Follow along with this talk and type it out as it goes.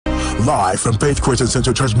live from Faith Christian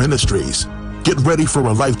Center Church Ministries. Get ready for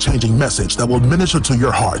a life-changing message that will minister to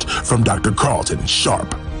your heart from Dr. Carlton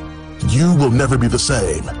Sharp. You will never be the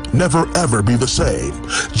same, never ever be the same.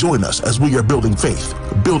 Join us as we are building faith,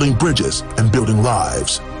 building bridges, and building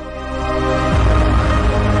lives.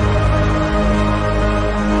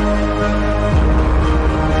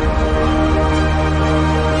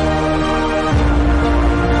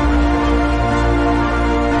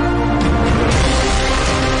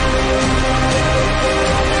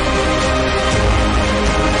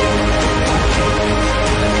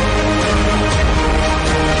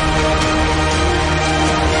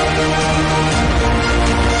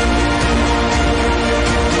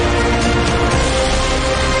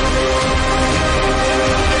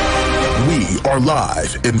 Are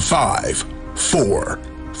live in 5, 4,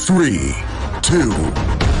 3, 2.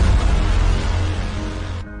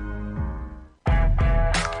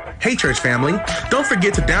 Hey church family, don't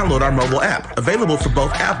forget to download our mobile app, available for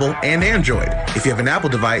both Apple and Android. If you have an Apple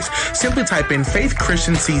device, simply type in Faith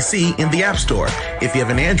Christian CC in the App Store. If you have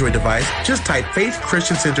an Android device, just type Faith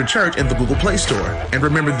Christian Center Church in the Google Play Store. And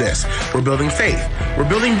remember this, we're building faith, we're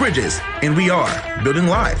building bridges, and we are building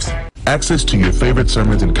lives. Access to your favorite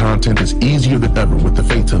sermons and content is easier than ever with the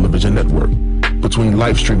Faith Television Network. Between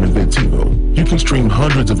Livestream and VidTivo, you can stream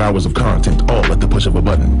hundreds of hours of content all at the push of a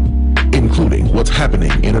button, including what's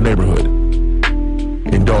happening in a neighborhood,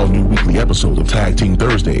 and all new weekly episodes of Tag Team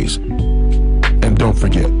Thursdays. And don't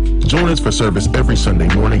forget, join us for service every Sunday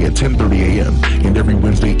morning at 10:30 a.m. and every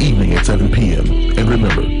Wednesday evening at 7 p.m. And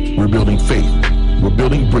remember, we're building faith, we're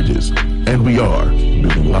building bridges, and we are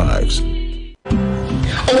building lives.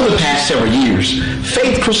 Over the past several years,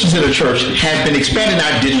 Faith Christian Center Church has been expanding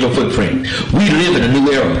our digital footprint. We live in a new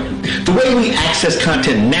era. The way we access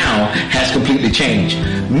content now has completely changed,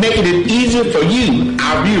 making it easier for you,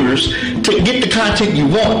 our viewers, to get the content you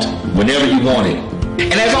want whenever you want it.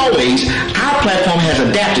 And as always, our platform has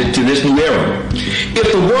adapted to this new era. If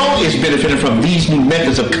the world is benefiting from these new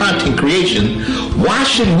methods of content creation, why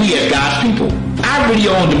shouldn't we as God's people? Our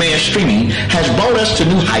video on demand streaming has brought us to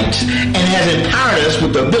new heights and has empowered us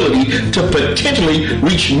with the ability to potentially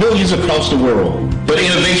reach millions across the world. But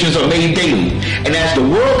innovations are made daily, and as the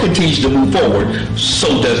world continues to move forward,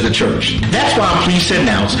 so does the church. That's why I'm pleased to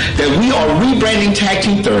announce that we are rebranding Tag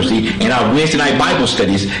Team Thursday and our Wednesday night Bible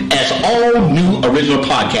studies as all new original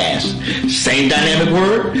podcasts. Same dynamic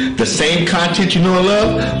word, the same content you know and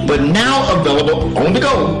love, but now available on the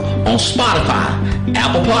go on Spotify,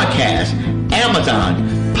 Apple Podcasts, Amazon,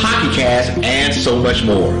 Pocket Cast, and so much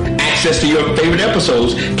more. Access to your favorite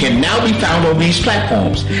episodes can now be found on these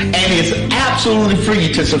platforms, and it's absolutely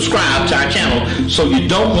free to subscribe to our channel so you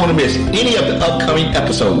don't want to miss any of the upcoming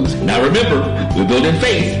episodes. Now remember, we're building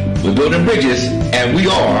faith, we're building bridges, and we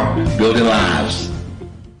are building lives.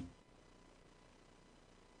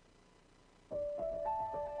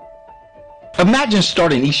 Imagine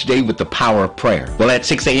starting each day with the power of prayer. Well, at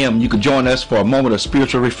 6 a.m., you can join us for a moment of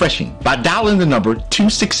spiritual refreshing by dialing the number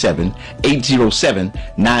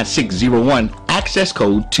 267-807-9601, access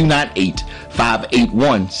code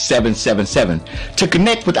 298-581-777 to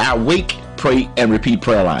connect with our Wake, Pray, and Repeat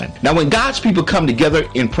prayer line. Now, when God's people come together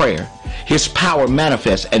in prayer, His power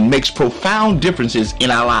manifests and makes profound differences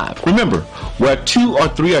in our lives. Remember, where 2 or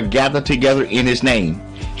 3 are gathered together in His name,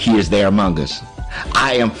 He is there among us.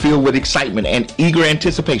 I am filled with excitement and eager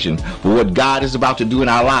anticipation for what God is about to do in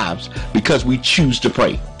our lives because we choose to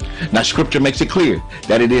pray. Now, Scripture makes it clear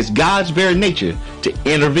that it is God's very nature to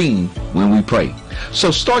intervene when we pray.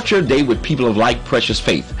 So start your day with people of like precious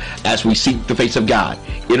faith as we seek the face of God,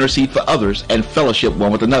 intercede for others, and fellowship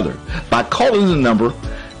one with another by calling the number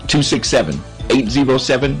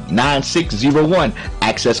 267-807-9601,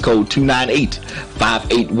 access code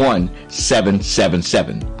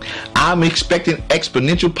 298-581-777. I'm expecting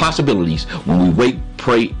exponential possibilities when we wake,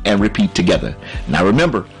 pray, and repeat together. Now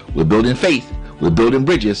remember, we're building faith, we're building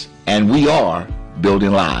bridges, and we are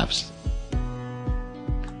building lives.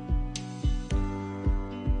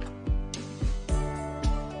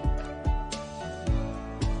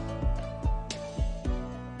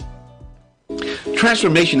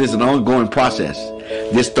 Transformation is an ongoing process.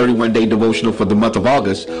 This 31-day devotional for the month of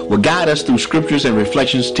August will guide us through scriptures and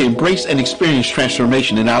reflections to embrace and experience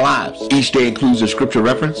transformation in our lives. Each day includes a scripture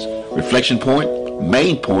reference, reflection point,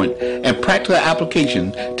 main point, and practical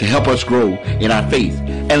application to help us grow in our faith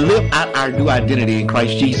and live out our new identity in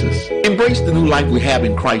Christ Jesus. Embrace the new life we have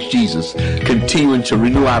in Christ Jesus, continuing to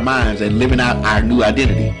renew our minds and living out our new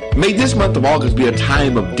identity. May this month of August be a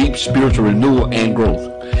time of deep spiritual renewal and growth,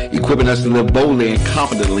 equipping us to live boldly and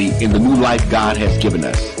confidently in the new life God has given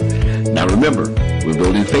us. Now remember, we're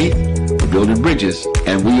building faith, we're building bridges,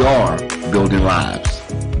 and we are building lives.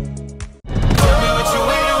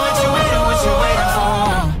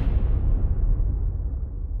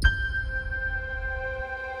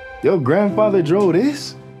 Your grandfather drove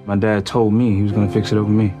this? My dad told me he was gonna fix it over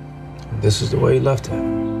me. This is the way he left it.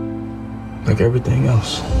 Like everything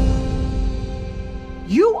else.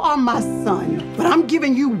 You are my son, but I'm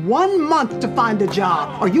giving you 1 month to find a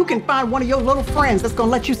job, or you can find one of your little friends that's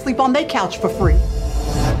gonna let you sleep on their couch for free.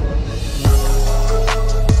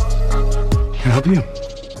 Can I help you?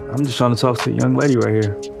 I'm just trying to talk to a young lady right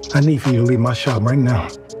here. I need for you to leave my shop right now.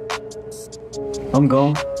 I'm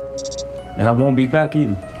gone, and I won't be back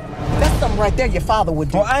either. That's something right there your father would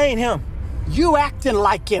do. Well, I ain't him. You acting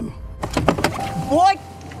like him. Boy,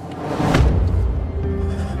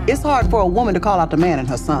 it's hard for a woman to call out the man and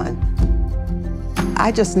her son.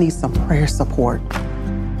 I just need some prayer support.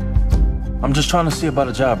 I'm just trying to see about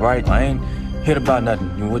a job, right? I ain't here about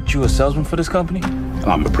nothing. What, you a salesman for this company?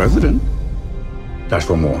 I'm the president. That's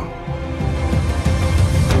for more.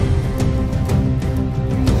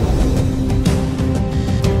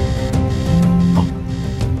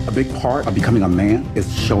 A big part of becoming a man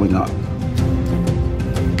is showing up.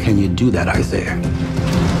 Can you do that, Isaiah?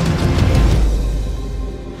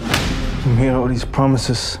 I'm hearing all these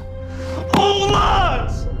promises.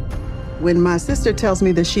 When my sister tells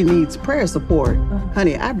me that she needs prayer support,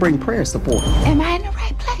 honey, I bring prayer support. Am I in the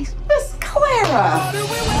right place? Miss Clara!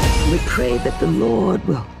 We pray that the Lord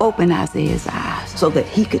will open Isaiah's eyes so that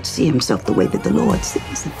he could see himself the way that the Lord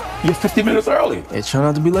sees him. You're 50 minutes early. Hey, try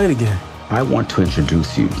not to be late again. I want to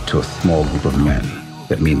introduce you to a small group of men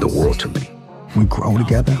that mean the world to me. We grow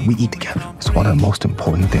together, we eat together. It's one of the most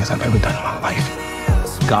important things I've ever done in my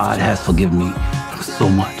life. God has forgiven me so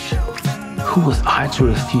much. Who was I to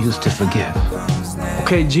refuse to forgive?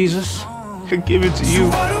 Okay, Jesus, I give it to you.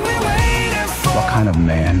 What kind of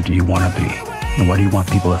man do you want to be? And what do you want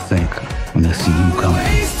people to think when they see you coming?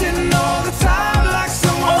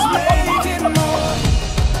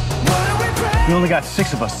 We only got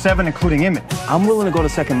 6 of us, 7 including Emmett. I'm willing to go the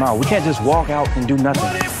second mile. We can't just walk out and do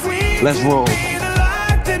nothing. Let's roll.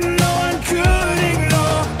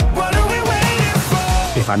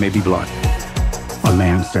 If I may be blunt, a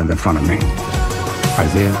man stands in front of me.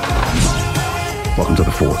 Isaiah, welcome to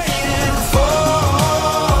the forge.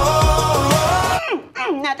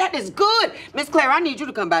 Now that is good. Miss Claire, I need you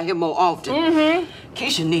to come by here more often.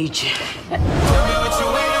 Keisha needs you.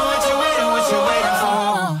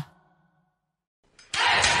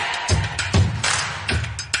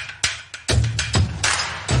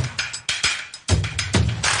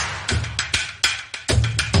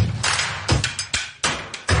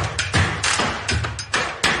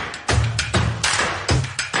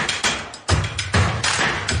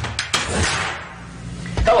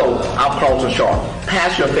 Hello, I'm Carlton,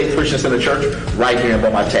 pastor of Faith Christian Center Church right here in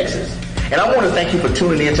Beaumont, Texas. And I want to thank you for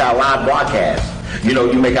tuning in to our live broadcast. You know,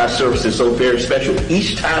 you make our services so very special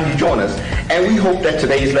each time you join us, and we hope that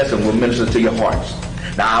today's lesson will minister to your hearts.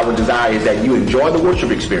 Now, our desire is that you enjoy the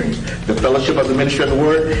worship experience, the fellowship of the ministry of the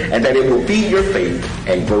word, and that it will feed your faith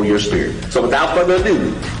and grow your spirit. So without further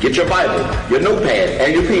ado, get your Bible, your notepad,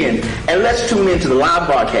 and your pen, and let's tune into the live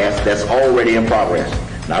broadcast that's already in progress.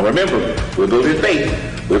 Now remember, we're building faith,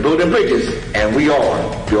 we're building bridges, and we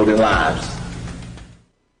are building lives.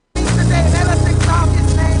 Today, let us exalt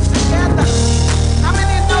his name together. How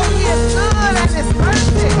many know he is good and his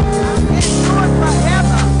mercy endures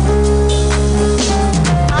forever?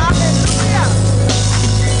 Hallelujah.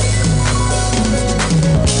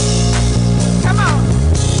 Come on.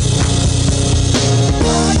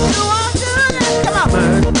 Lord, you are good. Come on.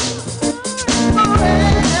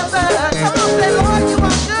 Forever. Come on, say, Lord, you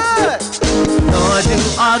are good. Lord, you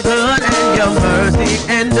are good and your mercy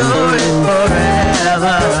endures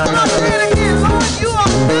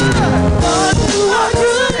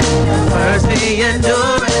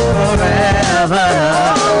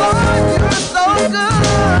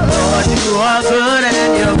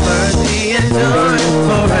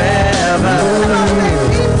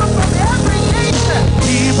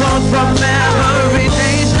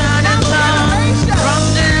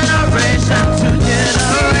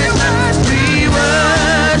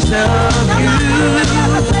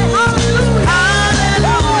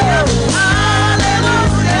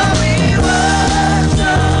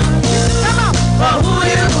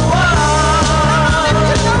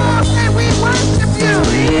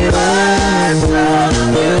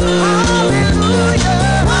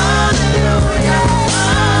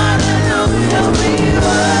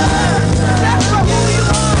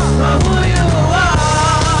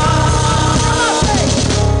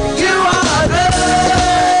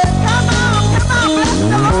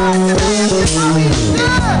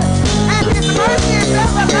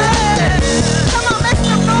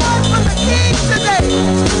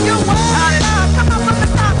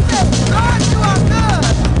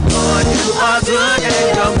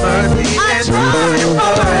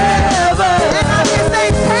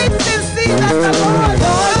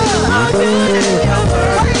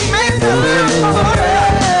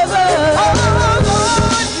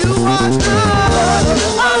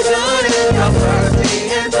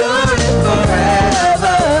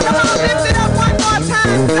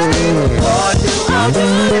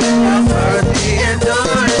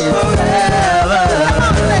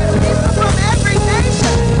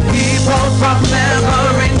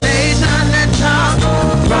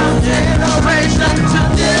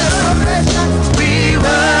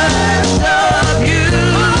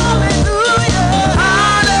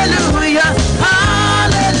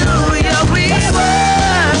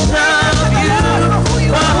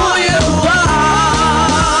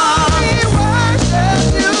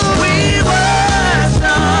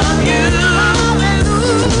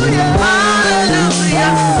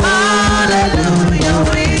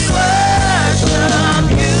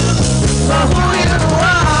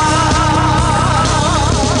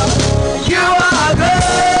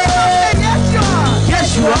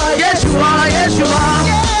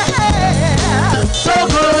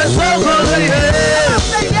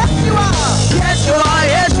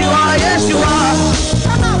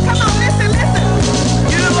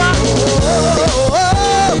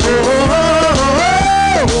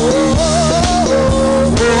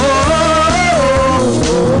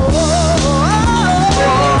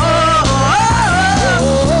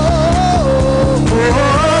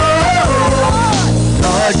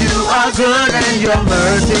are good and your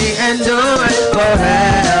mercy endures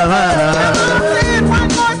forever.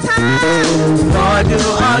 Lord, you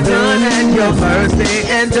are good and your mercy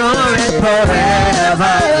endures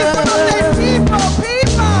forever.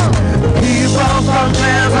 People from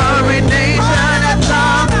every nation and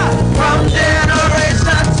tongue, from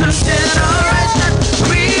generation to generation,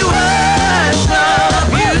 we worship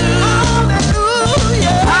you.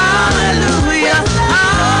 Hallelujah,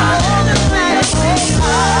 hallelujah,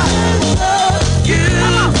 you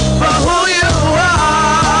for who you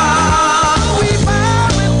are. We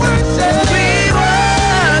bow and worship. We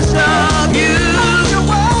worship you.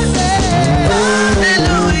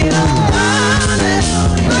 Hallelujah,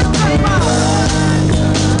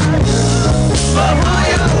 for who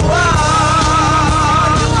you are.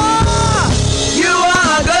 You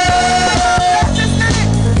are good.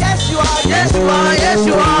 Yes, you are. Yes, you are. Yes,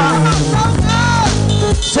 you are.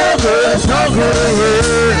 So good, so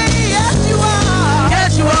good. Yes, you are.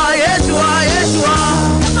 Yes, you are. Yes, you are. Yes, you are.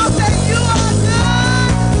 You are good.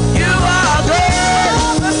 You are good.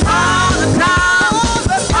 All the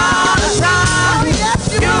time. All the time.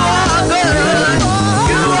 You are good.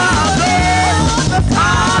 You are good.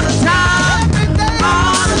 All the time.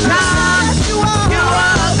 All the time. You are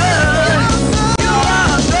good. You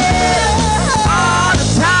are good. All the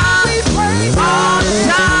time. All the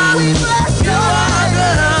time. You are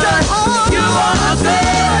good. You are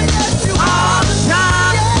good. All the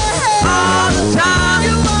time. All the time.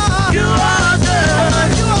 You are good.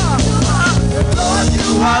 Lord, you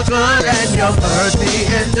are good and your mercy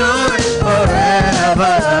endures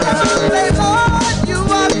forever. Lord, you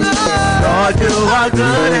are good. Lord, you are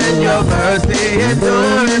good and your mercy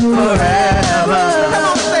endures forever. Come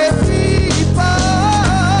on, say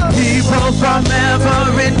people from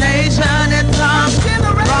every nation and tongue,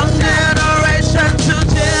 from generation to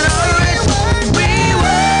generation, we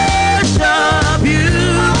worship you.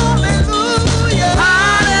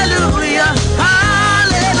 Hallelujah,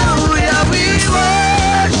 hallelujah, we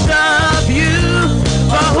worship you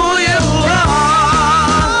for who you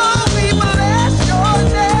are. We bless your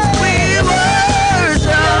name. We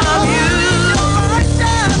worship you.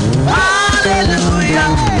 Hallelujah,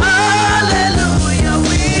 hallelujah,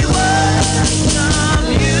 we worship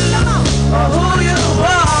you for who you are.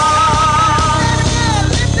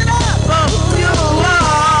 Lift it up. For who you are.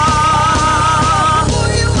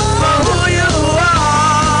 For who you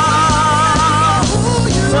are.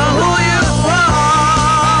 For who you are.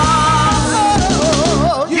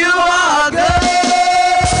 You are good.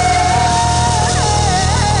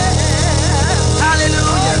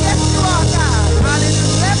 Hallelujah. Yes, you are God.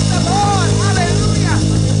 Hallelujah. Bless the Lord. Hallelujah.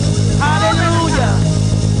 Hallelujah.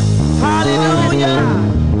 Hallelujah.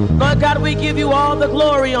 Lord God, we give you all the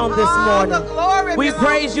glory on this morning. We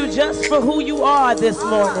praise you just for who you are this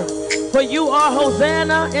morning. For you are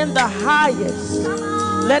Hosanna in the highest.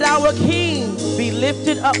 Let our King be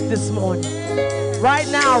lifted up this morning. Right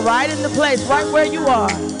now, right in the place, right where you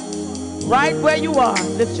are. Right where you are.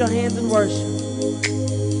 Lift your hands and worship.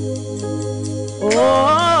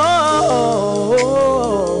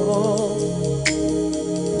 Oh,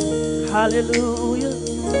 hallelujah.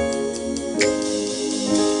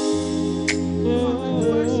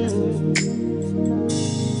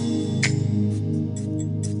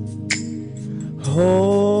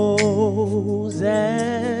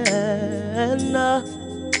 Hosanna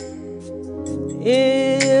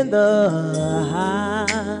in the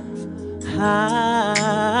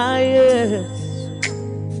highest.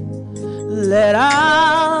 Let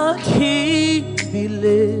our King be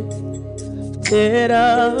lifted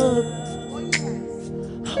up.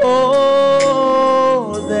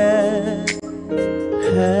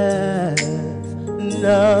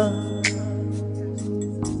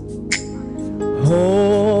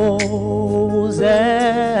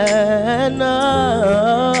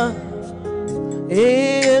 Hosanna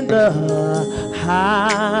in the highest.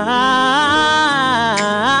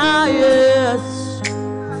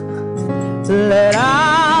 Let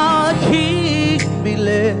our King be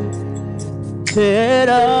lifted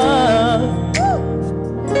up.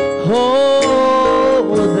 Hosanna.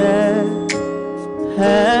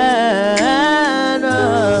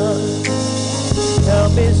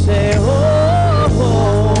 Help me say, Hosanna.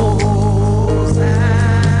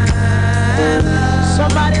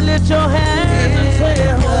 Somebody lift your hands and say,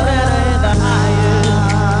 Hosanna in the highest.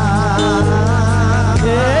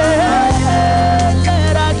 Yeah,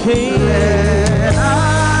 let our King. Let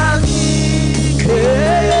our King. Yeah.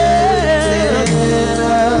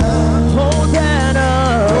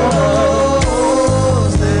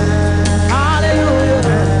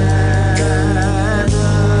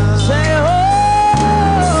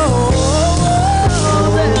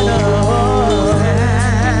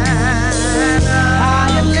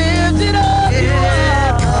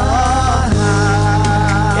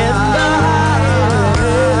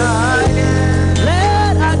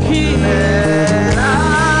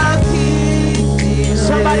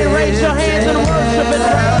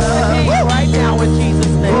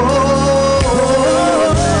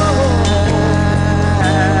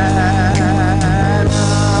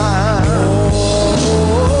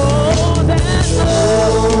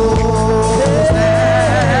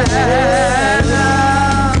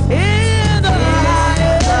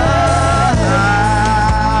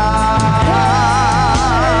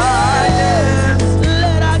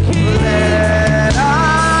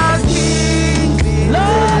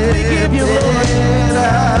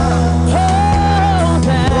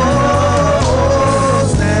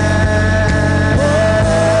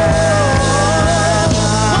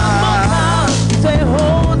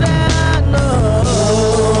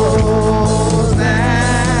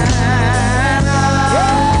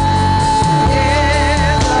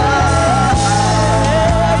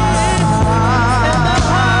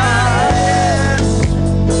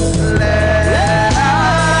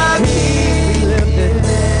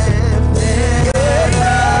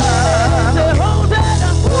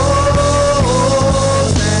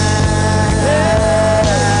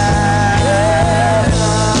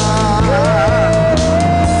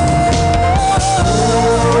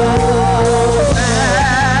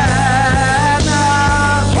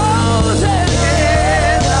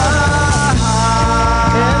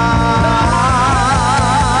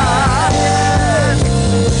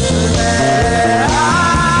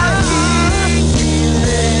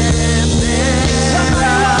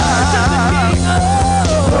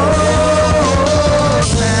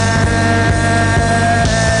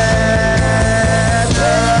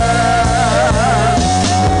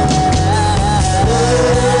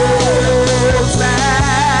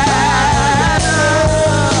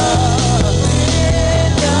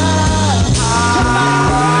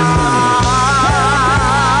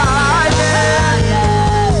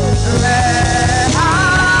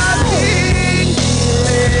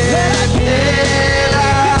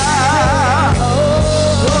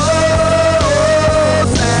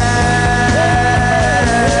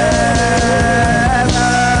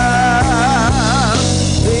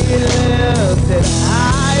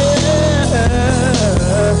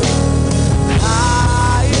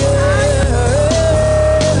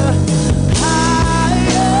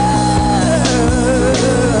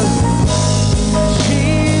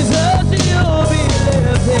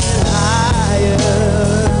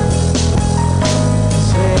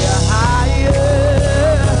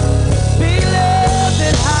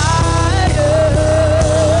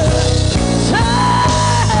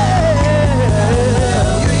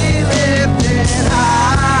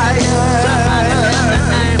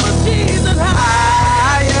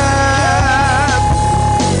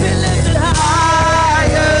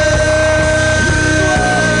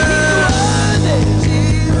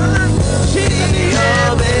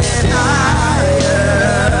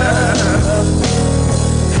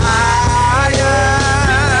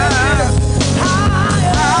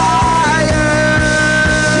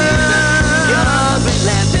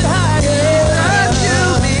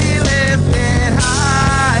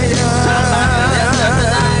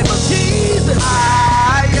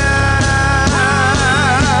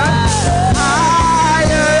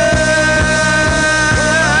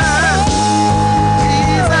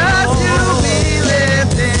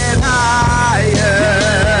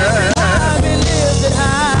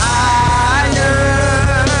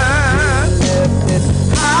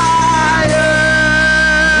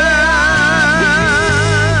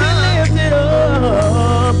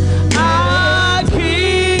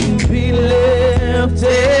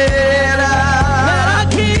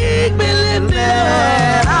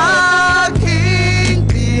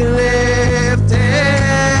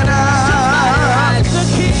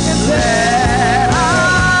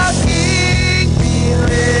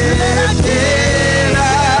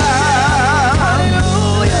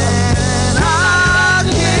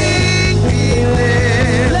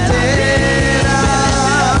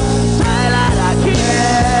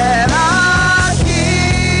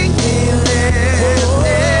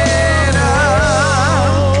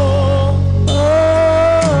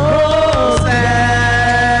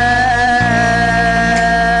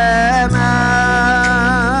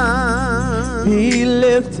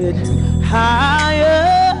 lifted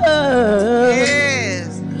higher.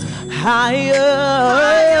 Yes. Higher.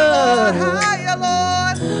 Higher,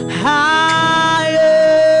 Lord. Higher.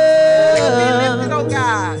 Be lifted, oh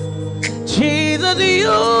God. Jesus,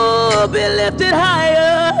 you'll be lifted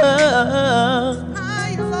higher.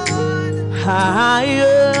 Higher, Lord.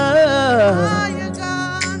 Higher. Higher,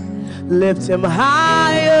 God. Lift him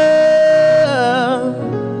higher.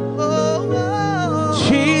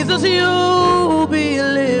 Jesus, you'll be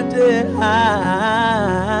lifted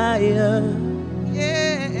higher.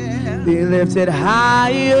 Yeah. Be lifted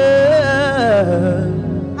higher.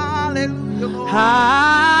 Hallelujah, Lord.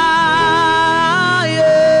 Higher.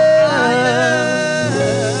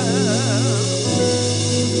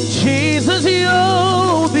 Jesus,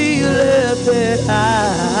 you'll be lifted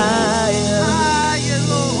higher. Higher,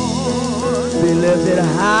 Lord. Be lifted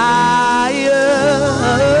higher.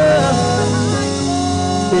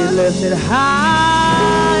 Be lifted higher.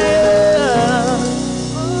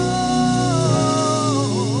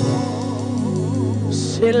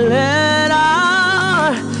 Say, let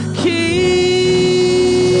our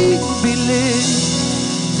King be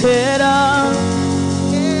lifted up.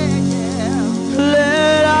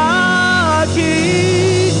 Let our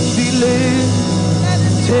King be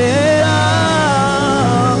lifted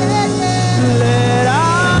up. Let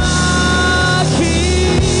our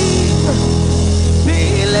King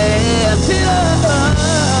be lifted up.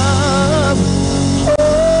 Oh,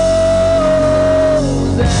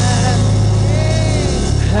 that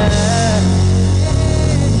has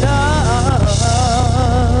done.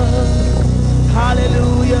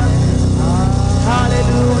 Hallelujah.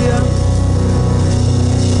 Hallelujah.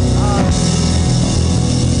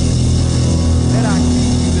 Let our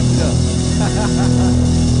King be lifted up.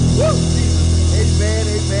 Woo, Jesus. Amen,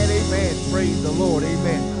 amen, amen. Praise the Lord,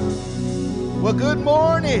 amen. Well, good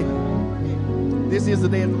morning. This is the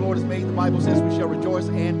day that the Lord has made. The Bible says we shall rejoice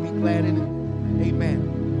and be glad in it.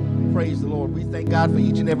 Amen. Praise the Lord. We thank God for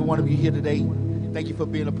each and every one of you here today. Thank you for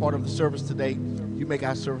being a part of the service today. You make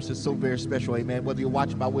our services so very special, amen. Whether you're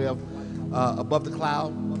watching by way of Above the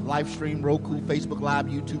Cloud, live stream, Roku, Facebook Live,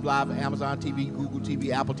 YouTube Live, Amazon TV, Google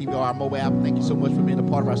TV, Apple TV, or our mobile app, thank you so much for being a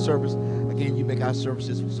part of our service. Again, you make our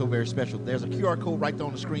services so very special. There's a QR code right there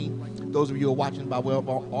on the screen. Those of you who are watching by way of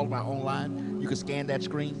all of our online, you can scan that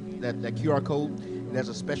screen, that QR code. And there's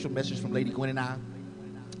a special message from Lady Gwen and I.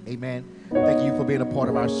 Amen. Thank you for being a part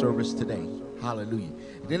of our service today. Hallelujah.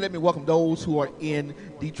 And then let me welcome those who are in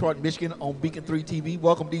Detroit, Michigan on Beacon 3 TV.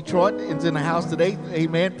 Welcome, Detroit. It's in the house today.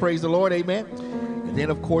 Amen. Praise the Lord. Amen. And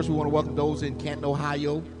then, of course, we want to welcome those in Canton,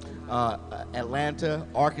 Ohio, Atlanta,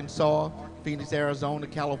 Arkansas, Phoenix, Arizona,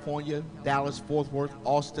 California, Dallas, Fort Worth,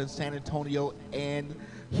 Austin, San Antonio, and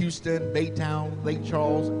Houston, Baytown, Lake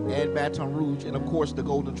Charles, and Baton Rouge, and, of course, the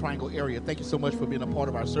Golden Triangle area. Thank you so much for being a part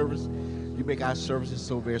of our service. You make our services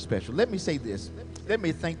so very special. Let me say this. Let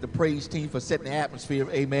me thank the praise team for setting the atmosphere.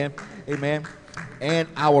 Amen. Amen. And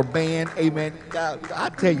our band. Amen. I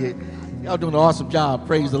tell you, y'all doing an awesome job.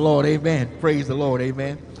 Praise the Lord. Amen. Praise the Lord.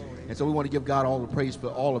 Amen. And so we want to give God all the praise for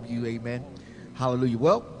all of you. Amen. Hallelujah.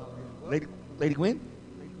 Well, Lady Gwen.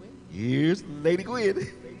 Here's Lady Gwen.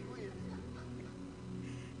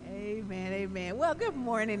 Amen. Amen. Well, good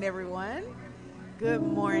morning, everyone. Good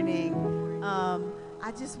morning.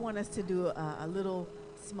 I just want us to do a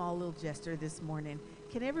small little gesture this morning.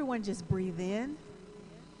 Can everyone just breathe in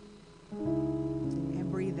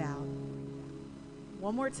and breathe out?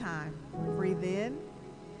 One more time. Breathe in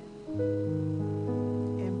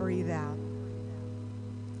and breathe out.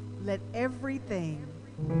 Let everything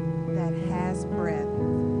that has breath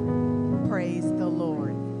praise the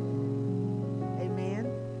Lord.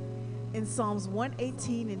 Amen. In Psalms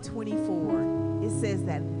 118 and 24, it says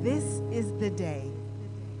that this is the day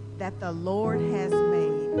that the Lord has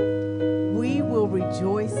made. We will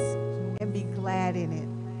rejoice and be glad in it.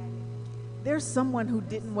 There's someone who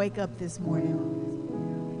didn't wake up this morning.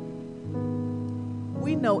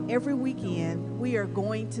 We know every weekend we are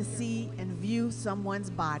going to see and view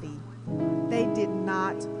someone's body. They did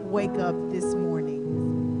not wake up this morning.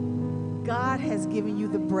 God has given you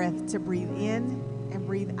the breath to breathe in and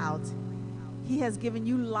breathe out. He has given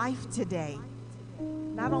you life today,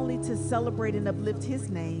 not only to celebrate and uplift his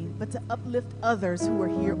name, but to uplift others who are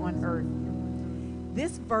here on earth.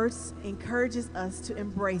 This verse encourages us to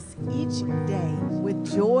embrace each day with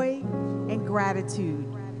joy and gratitude,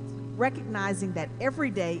 recognizing that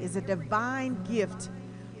every day is a divine gift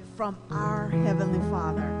from our Heavenly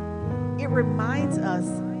Father. It reminds us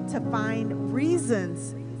to find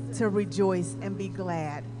reasons to rejoice and be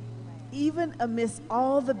glad, even amidst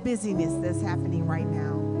all the busyness that's happening right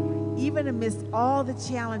now, even amidst all the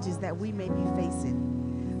challenges that we may be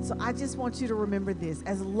facing. So I just want you to remember this.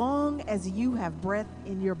 As long as you have breath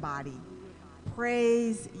in your body,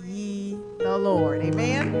 praise ye the Lord.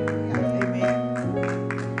 Amen? Amen.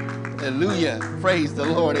 Hallelujah. Praise the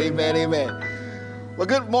Lord. Amen. Amen. Well,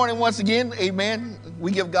 good morning once again. Amen.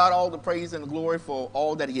 We give God all the praise and the glory for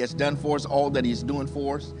all that he has done for us, all that he's doing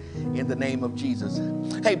for us in the name of Jesus.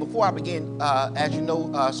 Hey, before I begin, as you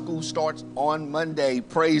know, school starts on Monday.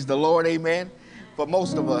 Praise the Lord. Amen. For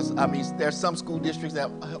most of us, I mean, there's some school districts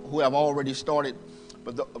who have already started,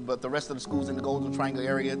 but the rest of the schools in the Golden Triangle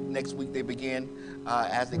area, next week they begin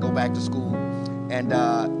as they go back to school.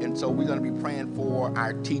 And so we're going to be praying for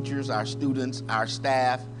our teachers, our students, our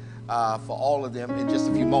staff, for all of them in just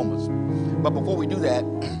a few moments. But before we do that,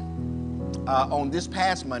 on this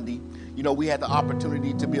past Monday, you know, we had the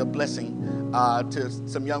opportunity to be a blessing to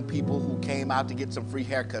some young people who came out to get some free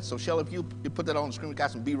haircuts. So, Shell, if you put that on the screen, we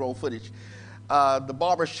got some B-roll footage. The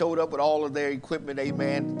barbers showed up with all of their equipment,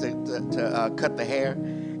 amen, to cut the hair.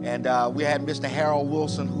 And we had Mr. Harold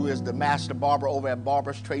Wilson, who is the master barber over at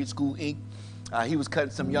Barbers Trade School, Inc. He was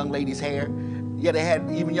cutting some young ladies' hair. Yeah, they had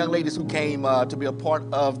even young ladies who came to be a part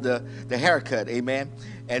of the haircut, amen.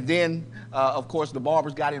 And then, of course, the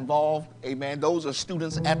barbers got involved, amen. Those are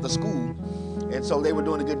students at the school. And so they were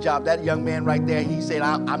doing a good job. That young man right there, he said,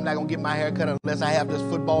 I'm not going to get my hair cut unless I have this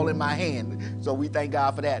football in my hand. So we thank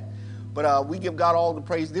God for that. But we give God all the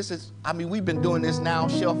praise. This is, I mean, we've been doing this now,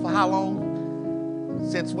 Shell, for how long?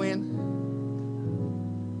 Since when?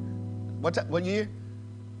 What year?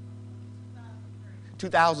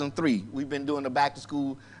 2003. We've been doing the back to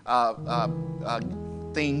school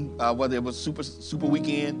thing, whether it was super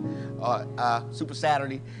weekend, super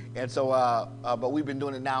Saturday. And so, but we've been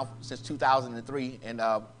doing it now since 2003. And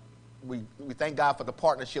we thank God for the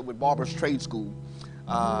partnership with Barbers Trade School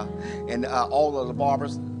and all of the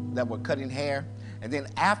barbers that were cutting hair. And then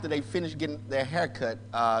after they finished getting their hair cut,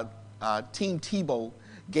 Team Tebow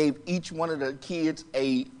gave each one of the kids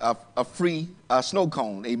a free snow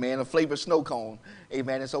cone, amen, a flavored snow cone,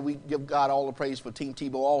 amen. And so we give God all the praise for Team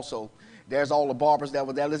Tebow also. There's all the barbers that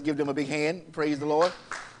were there. Let's give them a big hand. Praise the Lord.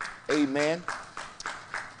 Amen.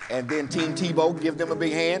 And then Team Tebow, give them a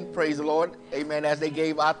big hand. Praise the Lord. Amen. As they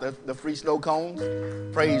gave out the free snow cones.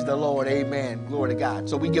 Praise the Lord. Amen. Glory to God.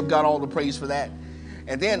 So we give God all the praise for that.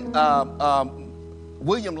 And then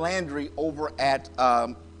William Landry over at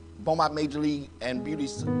Beaumont Major League and Beauty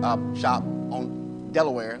Shop on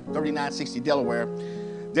Delaware, 3960 Delaware.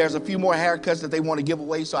 There's a few more haircuts that they want to give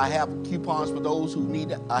away, so I have coupons for those who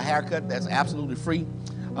need a haircut that's absolutely free.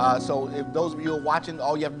 So if those of you are watching,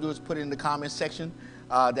 all you have to do is put it in the comments section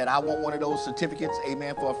that I want one of those certificates,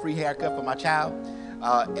 amen, for a free haircut for my child.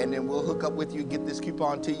 And then we'll hook up with you, get this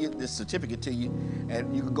coupon to you, this certificate to you,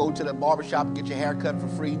 and you can go to the barbershop and get your hair cut for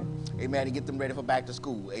free, amen, and get them ready for back to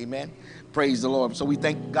school, amen. Praise the Lord. So we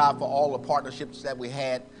thank God for all the partnerships that we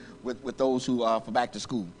had with those who for back to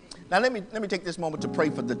school. Now let me take this moment to pray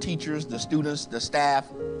for the teachers, the students, the staff,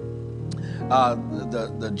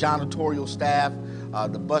 the janitorial staff,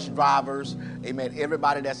 the bus drivers, amen,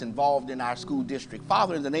 everybody that's involved in our school district.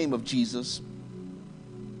 Father, in the name of Jesus,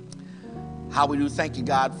 how we do thank you,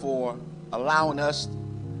 God, for allowing us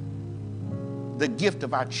the gift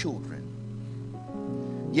of our children.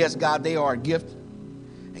 Yes, God, they are a gift,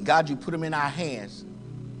 and God, you put them in our hands.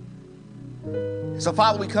 So,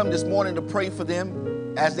 Father, we come this morning to pray for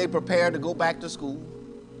them as they prepare to go back to school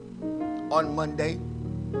on Monday.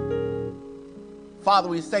 Father,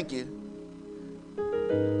 we thank you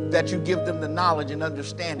that you give them the knowledge and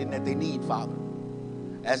understanding that they need, Father,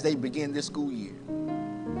 as they begin this school year.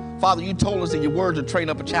 Father, you told us in your word to train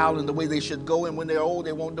up a child in the way they should go, and when they're old,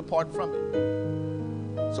 they won't depart from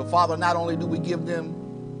it. So, Father, not only do we give them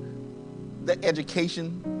the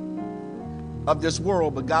education of this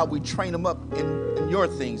world, but God, we train them up in your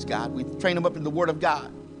things, God. We train them up in the word of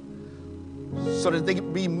God so that they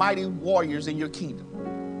can be mighty warriors in your kingdom.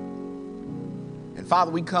 And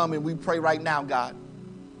Father, we come and we pray right now, God,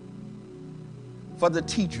 for the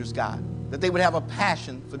teachers, God, that they would have a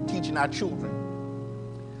passion for teaching our children,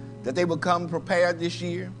 that they would come prepared this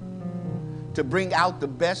year to bring out the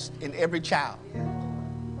best in every child.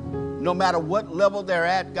 No matter what level they're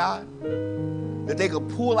at, God, that they could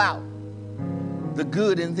pull out the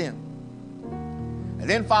good in them. And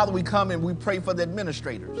then, Father, we come and we pray for the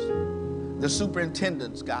administrators, the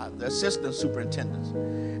superintendents, God, the assistant superintendents,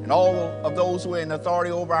 and all of those who are in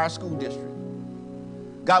authority over our school district.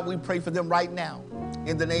 God, we pray for them right now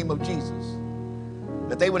in the name of Jesus,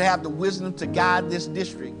 that they would have the wisdom to guide this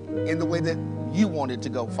district in the way that you want it to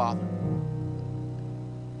go, Father.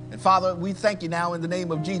 And Father, we thank you now in the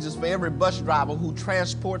name of Jesus for every bus driver who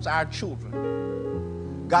transports our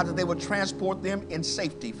children. God, that they would transport them in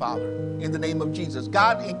safety, Father, in the name of Jesus.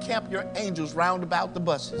 God, encamp your angels round about the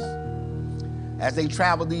buses as they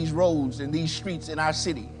travel these roads and these streets in our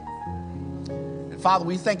city. And Father,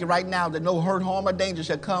 we thank you right now that no hurt, harm, or danger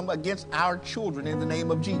shall come against our children in the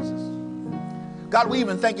name of Jesus. God, we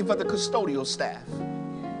even thank you for the custodial staff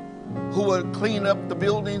who would clean up the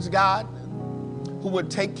buildings, God, who would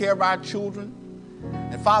take care of our children.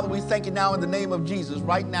 And Father, we thank you now in the name of Jesus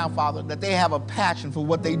right now, Father, that they have a passion for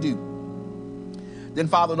what they do. Then,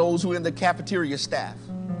 Father, those who are in the cafeteria staff,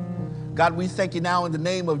 God, we thank you now in the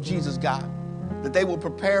name of Jesus, God, that they will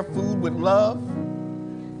prepare food with love.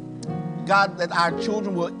 God, that our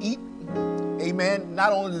children will eat, amen,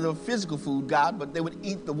 not only the physical food, God, but they would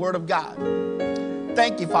eat the word of God.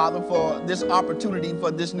 Thank you, Father, for this opportunity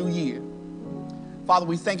for this new year. Father,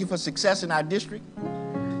 we thank you for success in our district.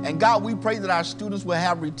 And God, we pray that our students will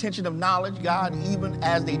have retention of knowledge, God, even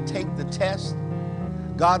as they take the test.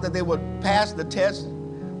 God, that they would pass the test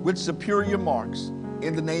with superior marks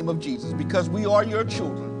in the name of Jesus, because we are your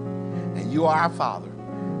children and you are our Father.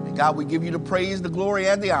 And God, we give you the praise, the glory,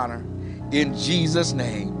 and the honor in Jesus'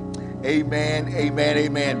 name. Amen, amen,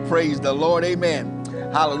 amen. Praise the Lord, amen.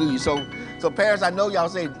 Hallelujah. So parents, I know y'all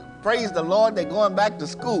say, praise the Lord, they're going back to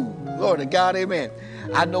school. Glory to God, amen.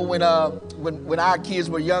 I know when our kids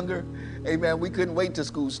were younger, amen, we couldn't wait till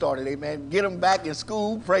school started, amen. Get them back in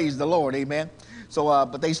school, praise the Lord, amen. So,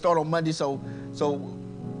 but they start on Monday, so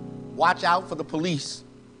watch out for the police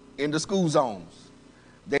in the school zones.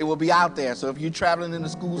 They will be out there. So if you're traveling in the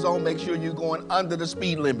school zone, make sure you're going under the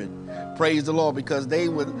speed limit. Praise the Lord, because they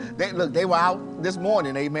were out this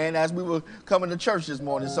morning, amen, as we were coming to church this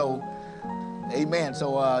morning. So, amen.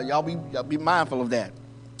 So y'all be mindful of that.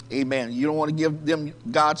 Amen. You don't want to give them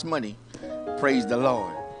God's money. Praise the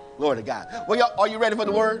Lord. Glory to God. Well, y'all, are you ready for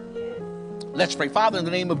the word? Let's pray. Father, in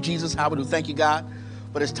the name of Jesus, how we do thank you, God,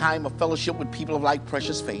 for this time of fellowship with people of like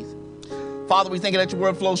precious faith. Father, we thank you that your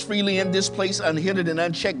word flows freely in this place, unhindered and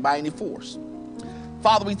unchecked by any force.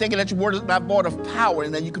 Father, we thank you that your word is not void of power,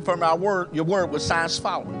 and that you confirm your word with signs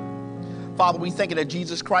following. Father, we thank you that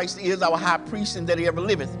Jesus Christ is our high priest, and that he ever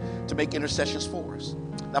liveth to make intercessions for us.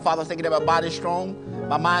 Now, Father, I thank you that my body is strong,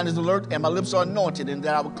 my mind is alert, and my lips are anointed, and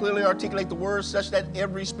that I will clearly articulate the words such that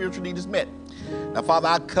every spiritual need is met. Now, Father,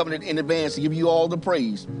 I covenant in advance to give you all the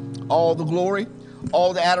praise, all the glory,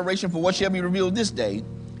 all the adoration for what shall be revealed this day.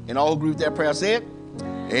 And all who agree with that prayer said,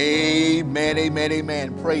 amen, amen,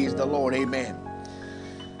 amen. Praise the Lord, amen.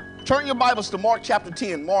 Turn your Bibles to Mark chapter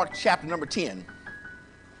 10, Mark chapter number 10.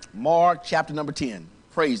 Mark chapter number 10.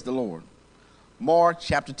 Praise the Lord. Mark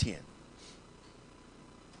chapter 10.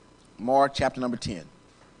 Mark chapter number 10.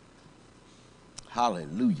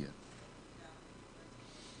 Hallelujah.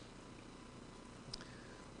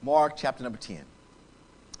 Mark chapter number 10.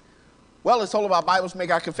 Well, let's hold up our Bibles,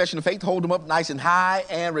 make our confession of faith, hold them up nice and high,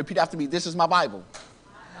 and repeat after me. This is my Bible.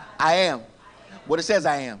 I am what it says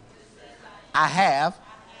I am. I have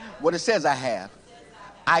what it says I have.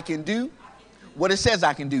 I can do what it says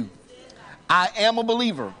I can do. I am a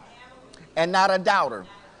believer and not a doubter.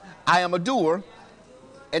 I am a doer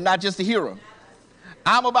and not just a hearer.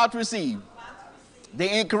 I'm about to receive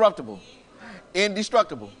the incorruptible,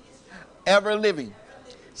 indestructible, ever-living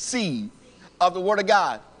seed of the Word of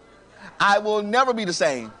God. I will never be the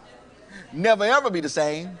same. Never, ever be the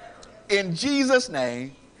same. In Jesus'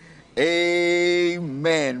 name,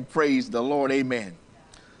 amen. Praise the Lord, amen.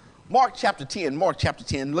 Mark chapter 10,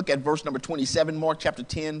 look at verse number 27. Mark chapter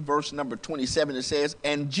 10, verse number 27, it says,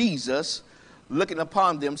 and Jesus, looking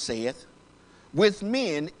upon them, saith, with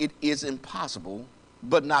men it is impossible,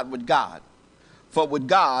 but not with God. For with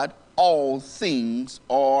God all things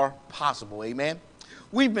are possible, amen.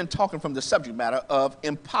 We've been talking from the subject matter of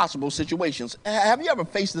impossible situations. Have you ever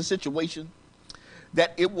faced a situation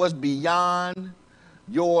that it was beyond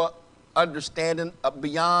your understanding,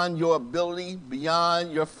 beyond your ability,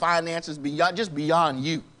 beyond your finances, beyond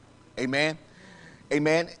you? Amen.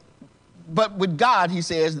 Amen. But with God, he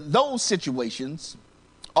says, those situations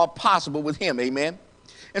are possible with him. Amen.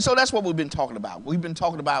 And so that's what we've been talking about. We've been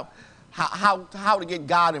talking about how to get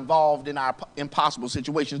God involved in our impossible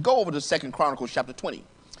situations. Go over to 2 Chronicles chapter 20.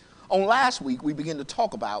 On last week, we began to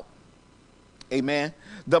talk about, amen,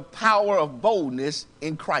 the power of boldness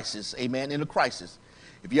in crisis, amen, in a crisis.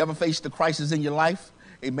 If you ever faced a crisis in your life,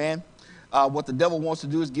 amen, what the devil wants to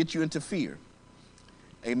do is get you into fear,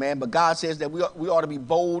 amen. But God says that we ought to be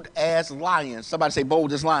bold as lions. Somebody say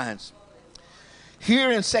bold as lions.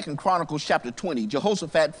 Here in 2 Chronicles chapter 20,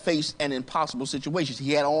 Jehoshaphat faced an impossible situation.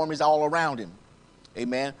 He had armies all around him,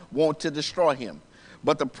 amen, want to destroy him.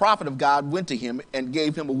 But the prophet of God went to him and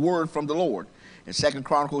gave him a word from the Lord. In 2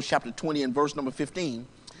 Chronicles chapter 20 and verse number 15,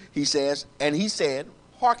 he says, and he said,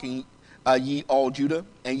 hearken ye all Judah,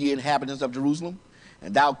 and ye inhabitants of Jerusalem,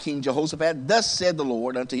 and thou King Jehoshaphat, thus said the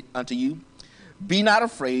Lord unto you, be not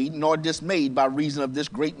afraid nor dismayed by reason of this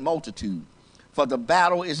great multitude, for the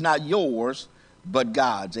battle is not yours, but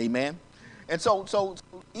God's. Amen. And so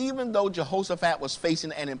even though Jehoshaphat was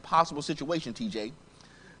facing an impossible situation, TJ,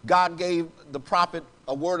 God gave the prophet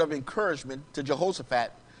a word of encouragement to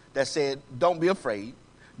Jehoshaphat that said, don't be afraid,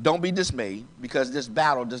 don't be dismayed, because this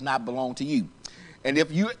battle does not belong to you. And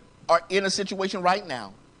if you are in a situation right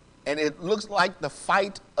now, and it looks like the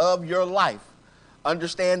fight of your life,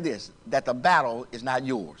 understand this, that the battle is not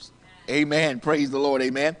yours. Amen. Praise the Lord.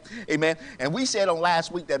 Amen. Amen. And we said on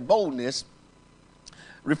last week that boldness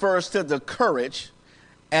refers to the courage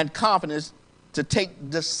and confidence to take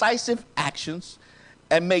decisive actions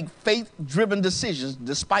and make faith-driven decisions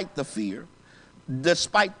despite the fear,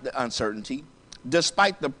 despite the uncertainty,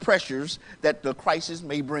 despite the pressures that the crisis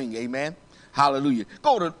may bring. Amen. Hallelujah.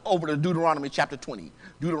 Go over to Deuteronomy chapter 20.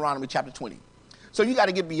 Deuteronomy chapter 20. So you got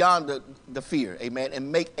to get beyond the fear, amen,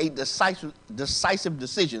 and make a decisive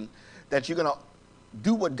decision that you're going to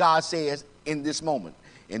do what God says in this moment.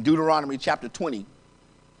 In Deuteronomy chapter 20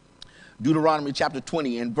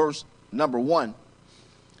 in verse number 1,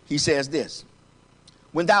 he says this,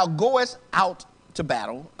 when thou goest out to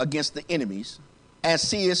battle against the enemies and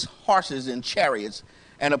seest horses and chariots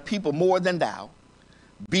and a people more than thou,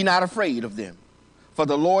 be not afraid of them. For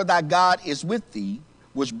the Lord thy God is with thee,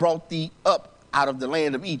 which brought thee up out of the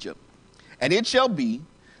land of Egypt. And it shall be,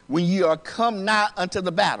 when ye are come nigh unto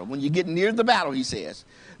the battle, when you get near the battle, he says,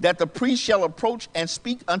 that the priest shall approach and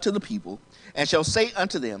speak unto the people, and shall say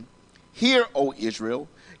unto them, hear, O Israel,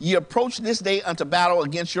 ye approach this day unto battle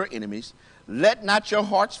against your enemies. Let not your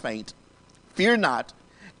hearts faint, fear not,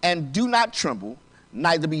 and do not tremble,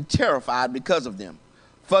 neither be terrified because of them.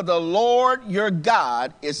 For the Lord your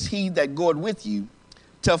God is he that goeth with you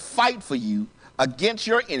to fight for you against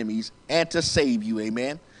your enemies and to save you.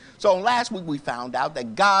 Amen. So last week we found out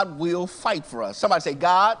that God will fight for us. Somebody say,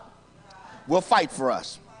 God will fight for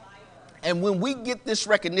us. And when we get this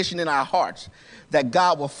recognition in our hearts that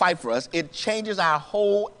God will fight for us, it changes our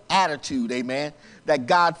whole attitude, amen, that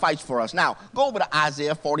God fights for us. Now, go over to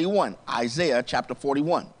Isaiah 41, Isaiah chapter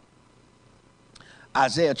 41.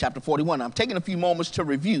 Isaiah chapter 41. I'm taking a few moments to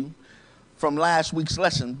review from last week's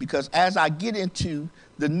lesson, because as I get into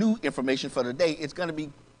the new information for today, it's going to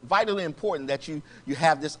be vitally important that you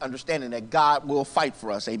have this understanding that God will fight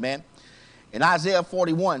for us, amen. In Isaiah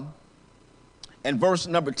 41 and verse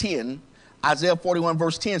number 10, Isaiah 41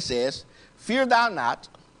 verse 10 says, fear thou not,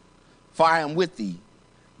 for I am with thee.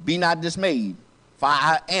 Be not dismayed, for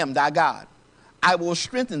I am thy God. I will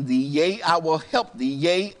strengthen thee, yea, I will help thee,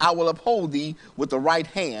 yea, I will uphold thee with the right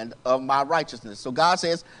hand of my righteousness. So God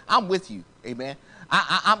says, I'm with you, amen.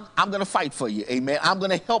 I'm going to fight for you, amen. I'm going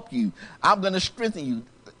to help you. I'm going to strengthen you,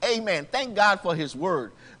 amen. Thank God for his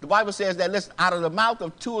word. The Bible says that, listen, out of the mouth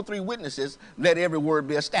of 2 or 3 witnesses, let every word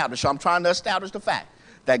be established. So I'm trying to establish the fact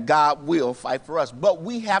that God will fight for us. But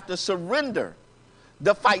we have to surrender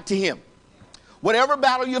the fight to him. Whatever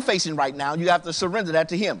battle you're facing right now, you have to surrender that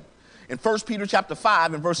to him. In 1 Peter chapter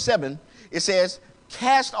 5 and verse 7, it says,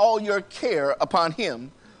 cast all your care upon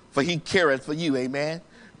him, for he careth for you, amen.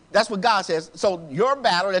 That's what God says. So your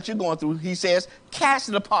battle that you're going through, he says, cast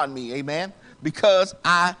it upon me, amen, because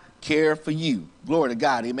I care for you. Glory to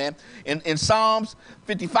God, amen. In Psalms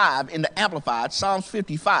 55, in the Amplified, Psalms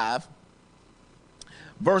 55,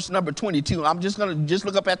 verse number 22, I'm just going to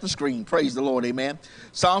look up at the screen. Praise the Lord, amen.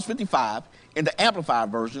 Psalms 55, in the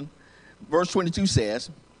Amplified version, verse 22 says,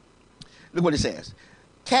 look what it says.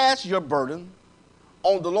 Cast your burden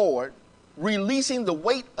on the Lord, releasing the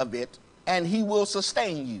weight of it, and he will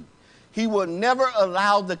sustain you. He will never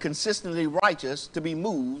allow the consistently righteous to be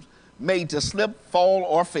moved, made to slip, fall,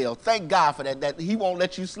 or fail. Thank God for that he won't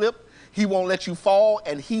let you slip, he won't let you fall,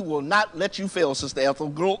 and he will not let you fail, Sister Ethel.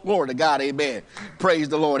 Glory to God, amen. Praise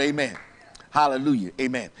the Lord, amen. Hallelujah,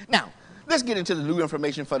 amen. Now, let's get into the new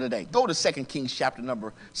information for today. Go to 2 Kings chapter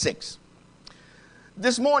number 6.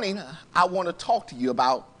 This morning, I want to talk to you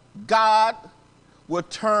about God will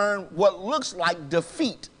turn what looks like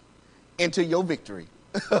defeat into your victory.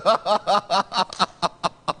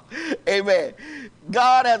 Amen.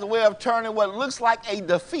 God has a way of turning what looks like a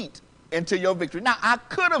defeat into your victory. Now, I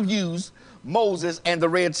could have used Moses and the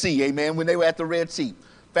Red Sea, amen, when they were at the Red Sea.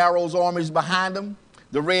 Pharaoh's armies behind them,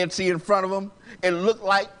 the Red Sea in front of them. It looked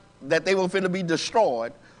like that they were going to be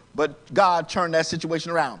destroyed, but God turned that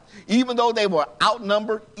situation around. Even though they were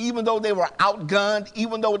outnumbered, even though they were outgunned,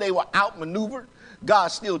 even though they were outmaneuvered, God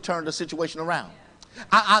still turned the situation around.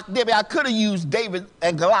 Debbie, I could have used David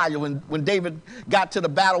and Goliath when David got to the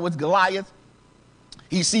battle with Goliath.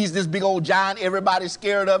 He sees this big old giant. Everybody's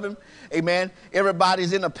scared of him. Amen.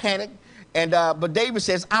 Everybody's in a panic. And but David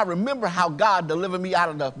says, I remember how God delivered me out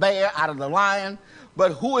of the bear, out of the lion.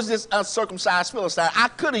 But who is this uncircumcised Philistine? I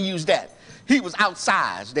could have used that. He was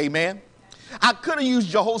outsized. Amen. I could have used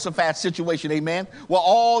Jehoshaphat's situation, amen, where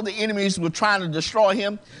all the enemies were trying to destroy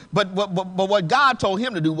him. But what God told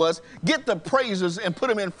him to do was get the praisers and put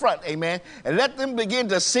them in front, amen, and let them begin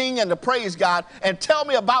to sing and to praise God and tell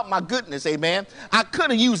me about my goodness, amen. I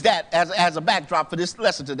could have used that as a backdrop for this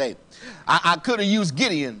lesson today. I could have used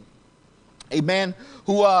Gideon, amen,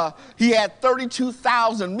 who he had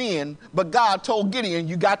 32,000 men, but God told Gideon,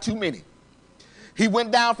 you got too many. He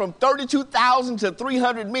went down from 32,000 to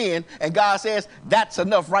 300 men, and God says, that's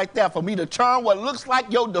enough right there for me to turn what looks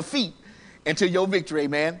like your defeat into your victory,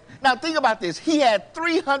 amen. Now think about this. He had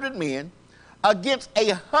 300 men against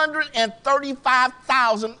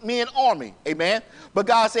 135,000 men army, amen. But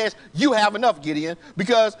God says, you have enough, Gideon,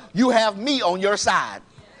 because you have me on your side.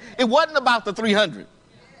 It wasn't about the 300.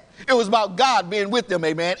 It was about God being with them,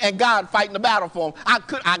 amen, and God fighting the battle for them. I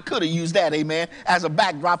could have used that, amen, as a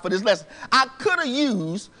backdrop for this lesson. I could have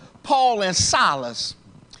used Paul and Silas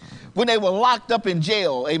when they were locked up in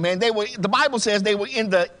jail, amen. The Bible says they were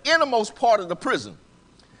in the innermost part of the prison,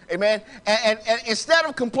 amen. And instead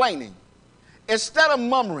of complaining, instead of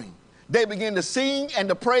murmuring, they began to sing and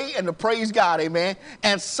to pray and to praise God, amen.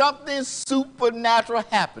 And something supernatural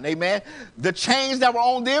happened, amen. The chains that were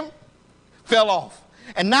on them fell off.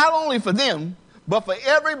 And not only for them, but for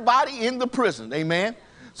everybody in the prison, amen.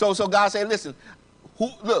 So God said, listen,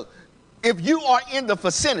 look, if you are in the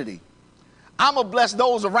vicinity, I'm going to bless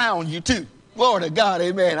those around you too. Glory to God,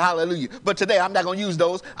 amen, hallelujah. But today I'm not going to use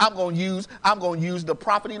those. I'm going to use the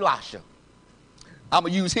prophet Elisha. I'm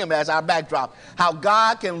going to use him as our backdrop. How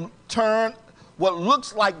God can turn what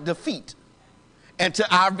looks like defeat into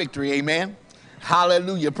our victory, amen.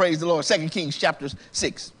 Hallelujah, praise the Lord. 2 Kings chapter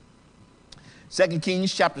 6. 2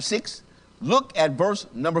 Kings chapter 6, look at verse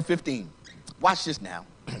number 15. Watch this now.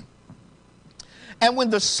 And when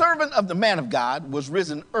the servant of the man of God was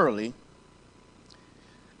risen early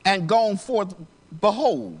and gone forth,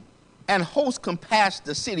 behold, and hosts compassed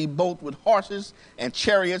the city both with horses and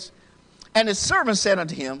chariots. And his servant said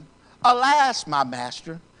unto him, alas, my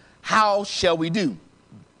master, how shall we do?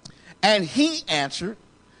 And he answered,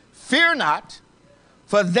 fear not,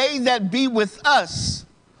 for they that be with us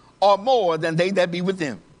or more than they that be with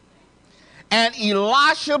them. And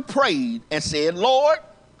Elisha prayed and said, Lord,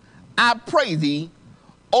 I pray thee,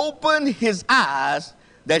 open his eyes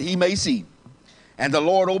that he may see. And the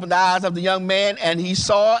Lord opened the eyes of the young man, and he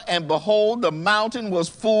saw, and behold, the mountain was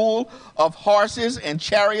full of horses and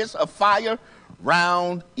chariots of fire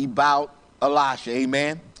round about Elisha.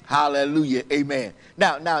 Amen. Hallelujah. Amen.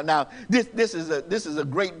 Now, this is a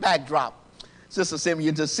great backdrop, Sister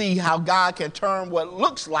Simeon, to see how God can turn what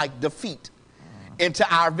looks like defeat into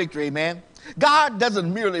our victory, amen. God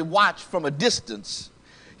doesn't merely watch from a distance.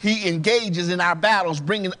 He engages in our battles,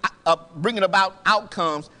 bringing about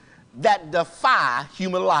outcomes that defy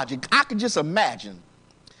human logic. I can just imagine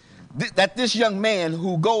that this young man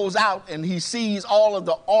who goes out and he sees all of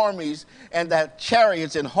the armies and the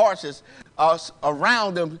chariots and horses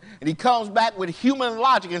around him, and he comes back with human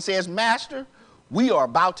logic and says, Master, we are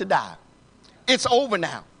about to die. It's over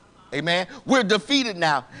now. Amen. We're defeated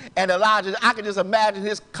now. And Elijah, I can just imagine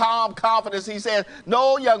his calm confidence. He says,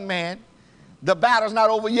 no, young man, the battle's not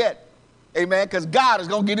over yet. Amen. Because God is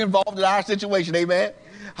going to get involved in our situation. Amen.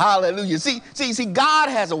 Hallelujah. See, God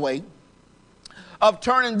has a way of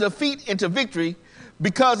turning defeat into victory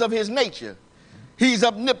because of his nature. He's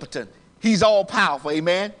omnipotent. He's all powerful.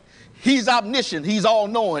 Amen. He's omniscient. He's all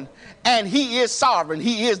knowing. And he is sovereign.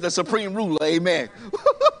 He is the supreme ruler. Amen.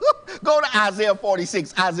 Go to Isaiah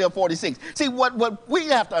 46. Isaiah 46. See, what we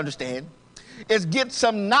have to understand is get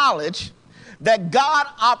some knowledge that God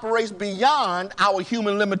operates beyond our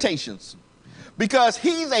human limitations, because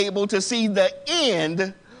he's able to see the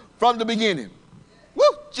end from the beginning. Woo!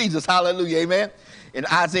 Jesus, hallelujah, amen. In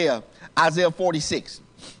Isaiah 46.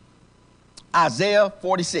 Isaiah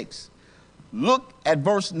 46. Look at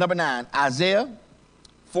verse number 9. Isaiah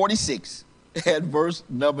 46 at verse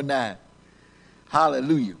number 9.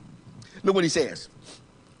 Hallelujah. Look what he says.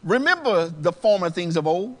 Remember the former things of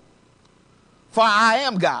old, for I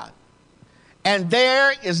am God, and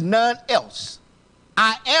there is none else.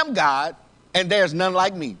 I am God, and there's none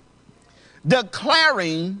like me,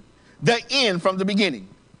 declaring the end from the beginning,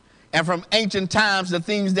 and from ancient times the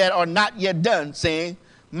things that are not yet done, saying,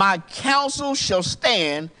 my counsel shall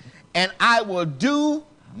stand, and I will do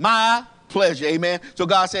my pleasure. Amen. So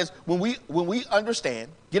God says, when we understand,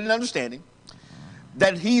 get an understanding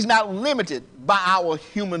that he's not limited by our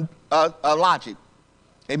human logic.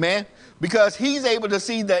 Amen. Because he's able to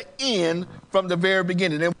see the end from the very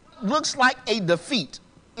beginning. And what looks like a defeat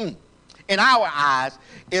in our eyes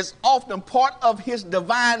is often part of his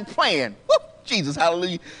divine plan. Woo, Jesus,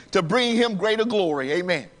 hallelujah, to bring him greater glory.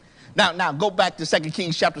 Amen. Now go back to 2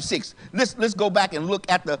 Kings chapter 6. Let's go back and look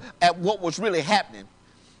at what was really happening.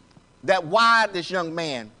 That why this young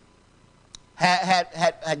man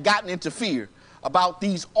had gotten into fear about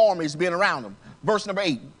these armies being around him. Verse number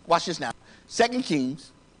 8. Watch this now. 2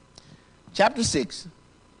 Kings chapter 6,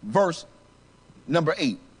 verse number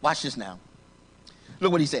 8. Watch this now.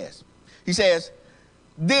 Look what he says. He says,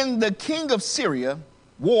 then the king of Syria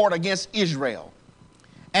warred against Israel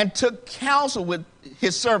and took counsel with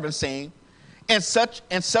his servants, saying, in such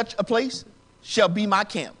and such a place shall be my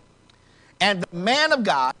camp. And the man of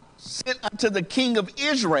God sent unto the king of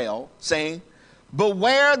Israel, saying,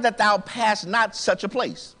 beware that thou pass not such a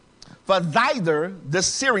place, for thither the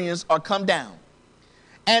Syrians are come down.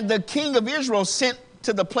 And the king of Israel sent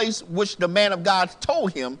to the place which the man of God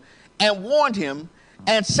told him, and warned him,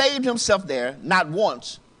 and saved himself there, not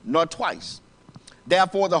once nor twice.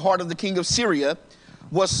 Therefore the heart of the king of Syria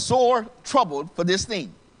was sore troubled for this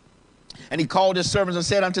thing. And he called his servants and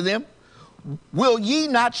said unto them, will ye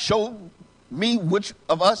not show me which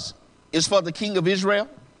of us is for the king of Israel?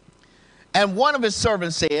 And one of his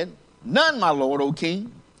servants said, none, my lord, O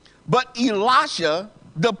king, but Elisha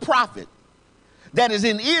the prophet that is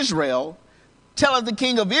in Israel telleth the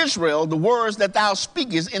king of Israel the words that thou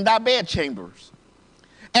speakest in thy bedchambers.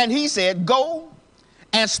 And he said, go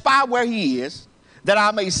and spy where he is, that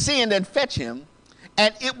I may send and fetch him.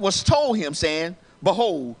 And it was told him, saying,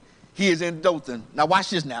 behold, he is in Dothan. Now watch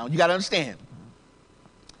this now. You got to understand.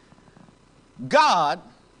 God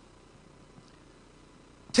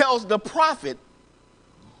tells the prophet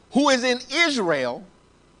who is in Israel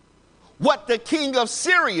what the king of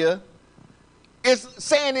Syria is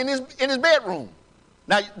saying in his bedroom.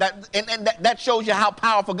 Now that shows you how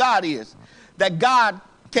powerful God is. That God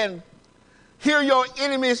can hear your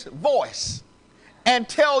enemy's voice and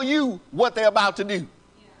tell you what they're about to do.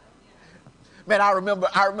 Man, I remember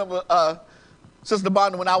Sister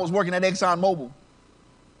Bonda, when I was working at ExxonMobil,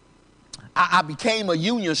 I became a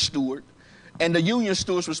union steward, and the union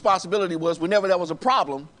steward's responsibility was whenever there was a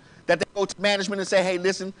problem, that they go to management and say, hey,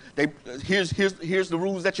 listen, here's the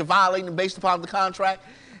rules that you're violating based upon the contract,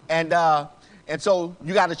 and so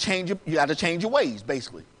you got to change your ways,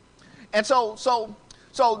 basically. And so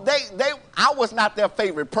I was not their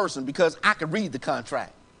favorite person because I could read the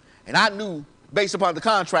contract, and I knew based upon the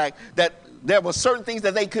contract that there were certain things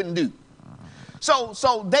that they couldn't do. So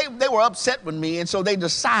they were upset with me, and so they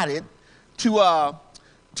decided to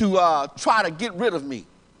try to get rid of me.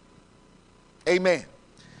 Amen.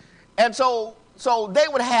 And so they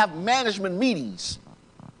would have management meetings.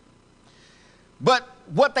 But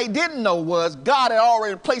what they didn't know was God had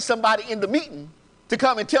already placed somebody in the meeting to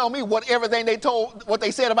come and tell me what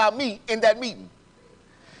they said about me in that meeting.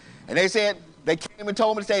 And they came and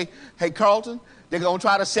told me to say, hey, Carlton, they're going to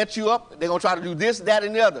try to set you up. They're going to try to do this, that,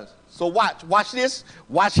 and the other. So watch this,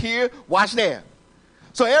 watch here, watch there.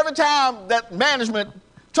 So every time that management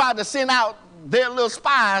tried to send out their little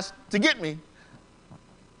spies to get me,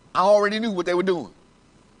 I already knew what they were doing.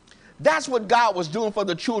 That's what God was doing for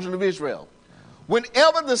the children of Israel.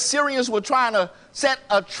 Whenever the Syrians were trying to set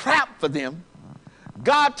a trap for them,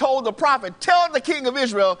 God told the prophet, tell the king of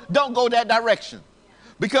Israel, don't go that direction,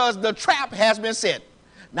 because the trap has been set.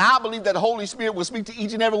 Now, I believe that the Holy Spirit will speak to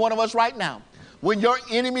each and every one of us right now. When your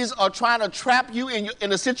enemies are trying to trap you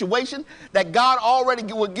in a situation that God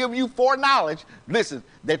already will give you foreknowledge, listen,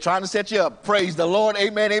 they're trying to set you up. Praise the Lord.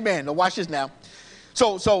 Amen, amen. Now, watch this now.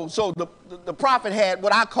 So the prophet had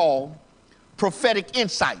what I call prophetic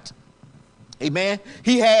insight. Amen.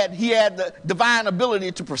 He had the divine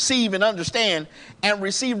ability to perceive and understand and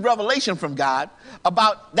receive revelation from God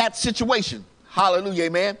about that situation. Hallelujah.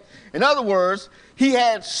 Amen. In other words, he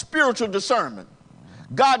had spiritual discernment.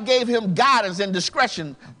 God gave him guidance and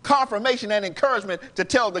discretion, confirmation and encouragement to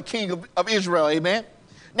tell the king of Israel. Amen.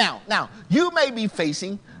 Now you may be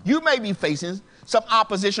facing some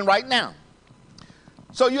opposition right now.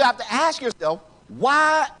 So you have to ask yourself,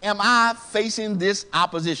 why am I facing this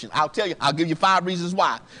opposition? I'll tell you, I'll give you 5 reasons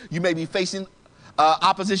why you may be facing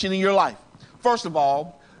opposition in your life. First of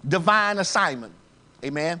all, divine assignment.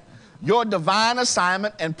 Amen. Your divine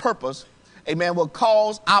assignment and purpose, amen, will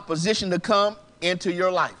cause opposition to come into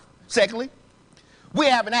your life. Secondly, we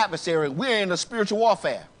have an adversary. We're in a spiritual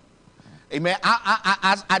warfare. Amen.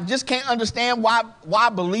 I just can't understand why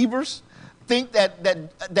believers think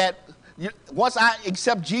that once I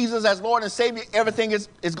accept Jesus as Lord and Savior, everything is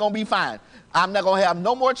going to be fine. I'm not going to have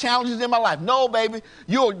no more challenges in my life. No, baby,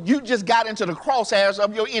 you just got into the crosshairs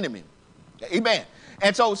of your enemy. Amen.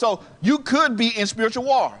 And so you could be in spiritual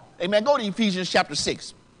war. Amen. Go to Ephesians chapter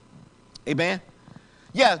 6. Amen.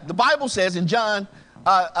 Yeah, the Bible says in John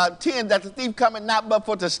 10 that the thief cometh not but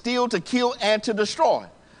for to steal, to kill, and to destroy.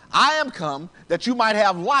 I am come that you might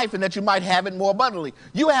have life and that you might have it more abundantly.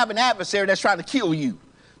 You have an adversary that's trying to kill you,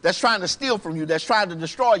 that's trying to steal from you, that's trying to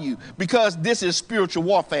destroy you, because this is spiritual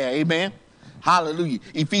warfare. Amen. Hallelujah.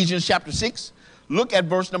 Ephesians chapter 6, look at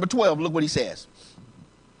verse number 12. Look what he says.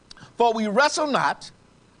 For we wrestle not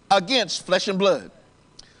against flesh and blood,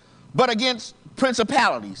 but against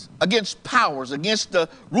principalities, against powers, against the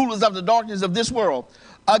rulers of the darkness of this world,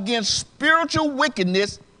 against spiritual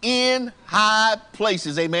wickedness in high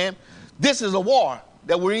places. Amen. This is a war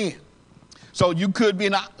that we're in. So you could be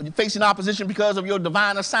facing opposition because of your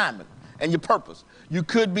divine assignment and your purpose. You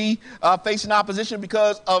could be facing opposition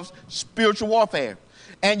because of spiritual warfare.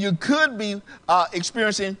 And you could be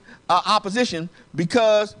experiencing opposition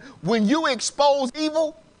because when you expose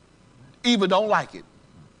evil, evil don't like it.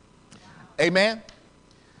 Amen.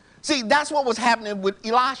 See, that's what was happening with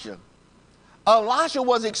Elisha. Elisha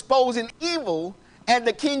was exposing evil, and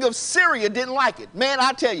the king of Syria didn't like it. Man,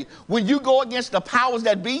 I tell you, when you go against the powers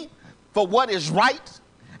that be for what is right,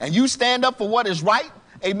 and you stand up for what is right,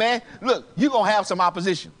 amen, look, you're going to have some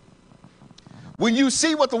opposition. When you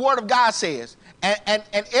see what the word of God says, and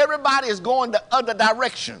everybody is going the other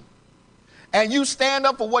direction, and you stand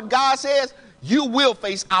up for what God says, you will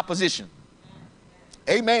face opposition.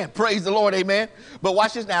 Amen. Praise the Lord. Amen. But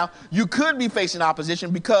watch this now. You could be facing opposition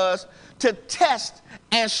because to test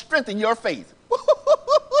and strengthen your faith.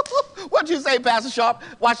 What you say, Pastor Sharp?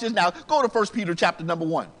 Watch this now. Go to 1 Peter chapter number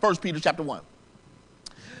 1. 1 Peter chapter 1.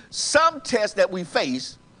 Some tests that we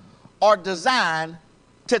face are designed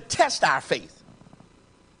to test our faith.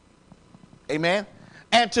 Amen.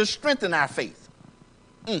 And to strengthen our faith.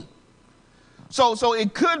 So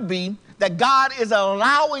it could be that God is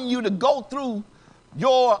allowing you to go through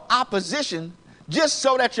your opposition just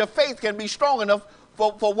so that your faith can be strong enough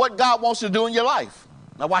for what God wants to do in your life.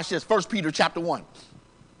 Now watch this. 1 Peter chapter 1.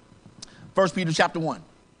 1 Peter chapter 1.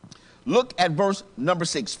 Look at verse number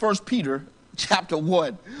 6. 1 Peter chapter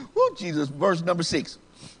 1. Oh, Jesus, verse number 6.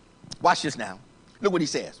 Watch this now. Look what he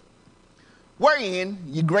says. Wherein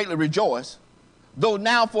ye greatly rejoice, though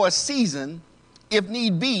now for a season, if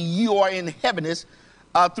need be, you are in heaviness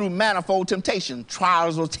through manifold temptation,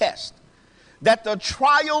 trials or tests, that the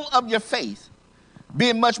trial of your faith,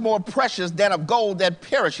 being much more precious than of gold that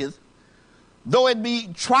perisheth, though it be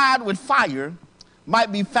tried with fire,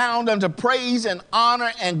 might be found unto praise and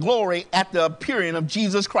honor and glory at the appearing of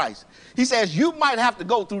Jesus Christ. He says you might have to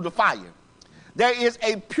go through the fire. There is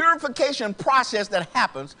a purification process that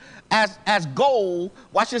happens as gold,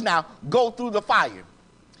 watch this now, go through the fire.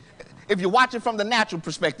 If you watch it from the natural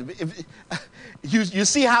perspective, if you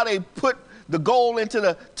see how they put the gold into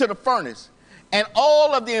the furnace, and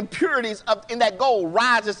all of the impurities in that gold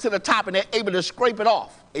rises to the top, and they're able to scrape it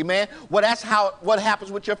off. Amen. Well, that's what happens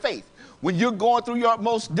with your faith. When you're going through your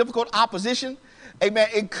most difficult opposition, amen,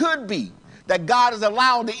 it could be that God is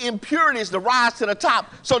allowing the impurities to rise to the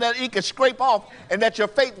top so that it can scrape off and that your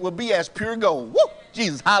faith will be as pure gold. Woo!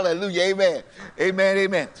 Jesus, hallelujah, amen. Amen,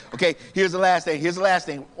 amen. Okay, here's the last thing. Here's the last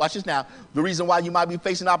thing. Watch this now. The reason why you might be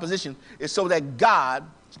facing opposition is so that God's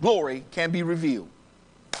glory can be revealed.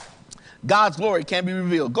 God's glory can be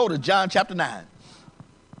revealed. Go to John chapter 9.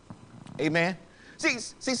 Amen. See,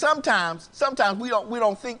 sometimes we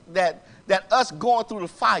don't think that us going through the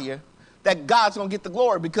fire, that God's going to get the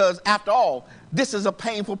glory, because after all, this is a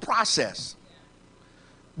painful process.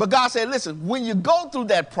 But God said, listen, when you go through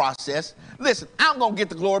that process, listen, I'm going to get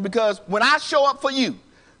the glory, because when I show up for you,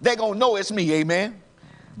 they're going to know it's me. Amen.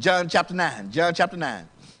 John chapter 9. John chapter 9.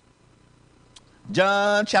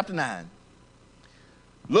 John chapter 9.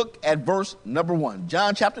 Look at verse number 1.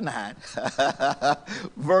 John chapter 9,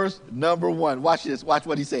 verse number 1. Watch this. Watch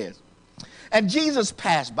what he says. And Jesus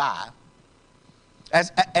passed by.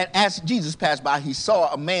 As Jesus passed by, he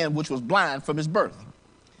saw a man which was blind from his birth.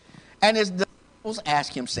 And his disciples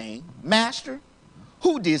asked him, saying, Master,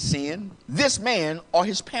 who did sin, this man or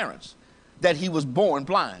his parents, that he was born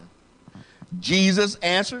blind? Jesus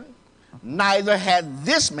answered, Neither had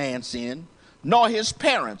this man sinned, nor his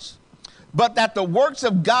parents, but that the works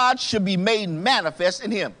of God should be made manifest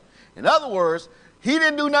in him. In other words, he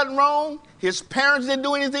didn't do nothing wrong. His parents didn't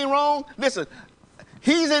do anything wrong. Listen,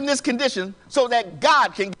 he's in this condition so that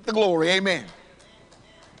God can get the glory. Amen.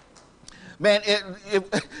 Man,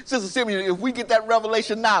 Sister Simeon, if we get that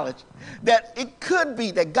revelation knowledge, that it could be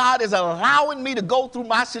that God is allowing me to go through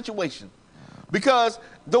my situation, because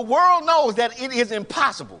the world knows that it is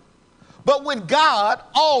impossible. But with God,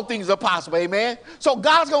 all things are possible, amen? So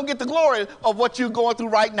God's going to get the glory of what you're going through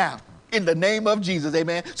right now in the name of Jesus,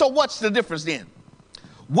 amen? So what's the difference then?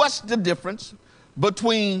 What's the difference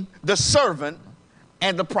between the servant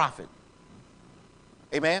and the prophet?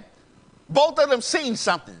 Amen? Both of them seen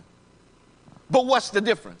something. But what's the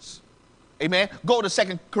difference? Amen? Go to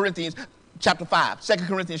 2 Corinthians chapter 5. 2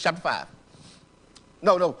 Corinthians chapter 5.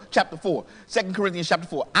 No, chapter 4. 2 Corinthians chapter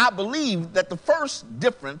 4. I believe that the first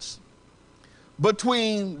difference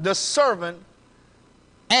between the servant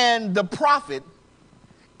and the prophet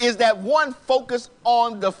is that one focused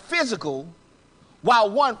on the physical while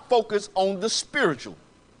one focused on the spiritual.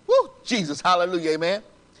 Woo, Jesus, hallelujah, amen.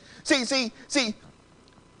 See,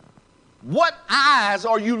 what eyes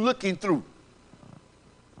are you looking through?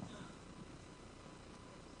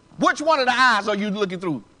 Which one of the eyes are you looking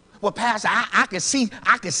through? Well, Pastor, I can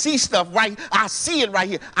see stuff right. I see it right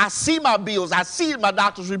here. I see my bills. I see my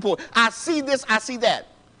doctor's report. I see this. I see that.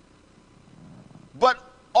 But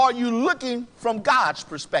are you looking from God's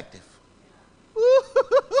perspective?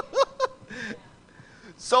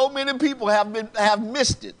 So many people have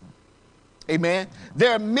missed it. Amen.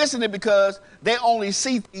 They're missing it because they only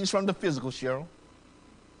see things from the physical, Cheryl.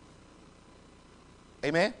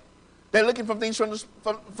 Amen. They're looking for things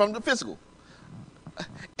from the physical.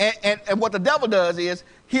 And what the devil does is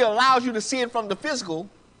he allows you to see it from the physical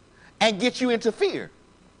and get you into fear.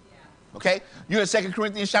 Okay? You're in 2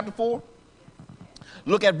 Corinthians chapter 4.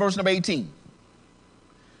 Look at verse number 18.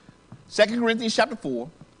 2 Corinthians chapter 4,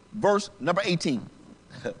 verse number 18.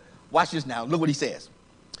 Watch this now. Look what he says.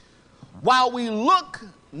 While we look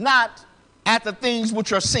not at the things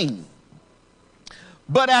which are seen,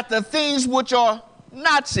 but at the things which are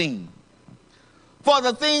not seen. For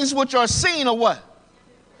the things which are seen are what?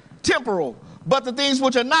 Temporal. But the things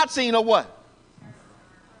which are not seen are what?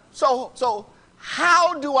 So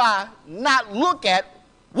how do I not look at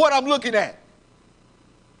what I'm looking at?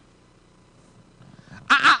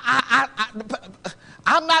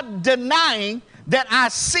 I'm not denying that I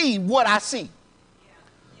see what I see.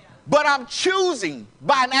 But I'm choosing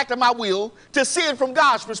by an act of my will to see it from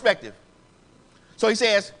God's perspective. So he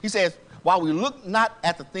says, while we look not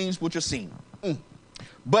at the things which are seen,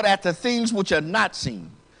 but at the things which are not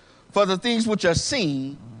seen. For the things which are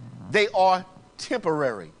seen, they are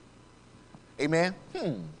temporary. Amen?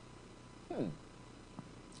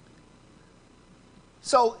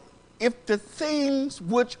 So if the things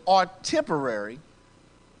which are temporary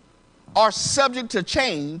are subject to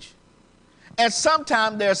change, and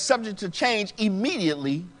sometimes they're subject to change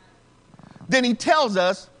immediately, then he tells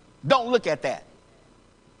us, don't look at that.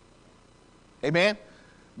 Amen?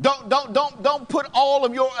 Don't put all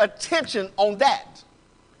of your attention on that.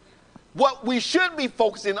 What we should be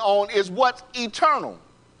focusing on is what's eternal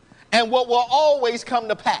and what will always come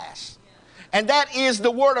to pass. And that is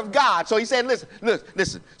the word of God. So he said,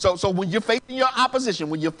 listen. So when you're facing your opposition,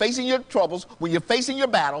 when you're facing your troubles, when you're facing your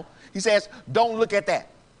battle, he says, don't look at that.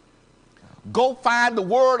 Go find the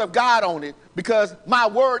word of God on it, because my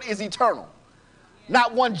word is eternal.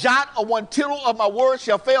 Not one jot or one tittle of my word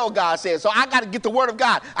shall fail, God says. So I got to get the word of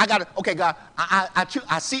God. Okay, God,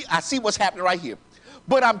 I see what's happening right here.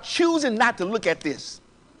 But I'm choosing not to look at this.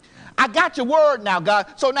 I got your word now, God.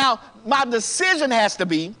 So now my decision has to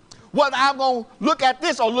be whether I'm going to look at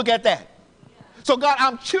this or look at that. So God,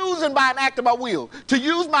 I'm choosing by an act of my will to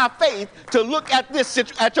use my faith to look at this,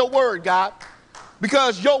 at your word, God,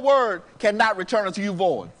 because your word cannot return unto you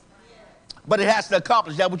void. But it has to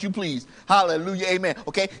accomplish that which you please. Hallelujah. Amen.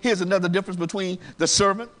 Okay. Here's another difference between the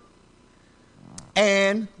servant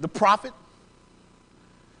and the prophet.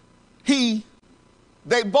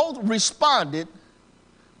 They both responded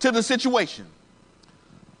to the situation.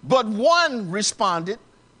 But one responded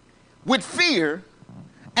with fear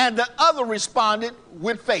and the other responded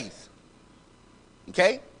with faith.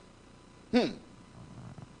 Okay?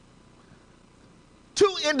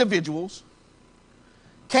 Two individuals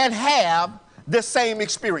can have the same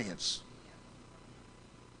experience.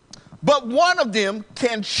 But one of them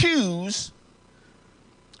can choose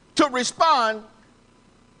to respond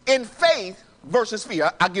in faith versus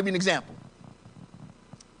fear. I'll give you an example.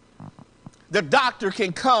 The doctor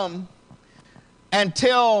can come and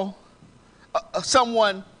tell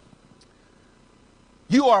someone,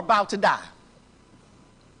 you are about to die.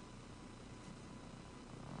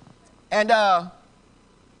 And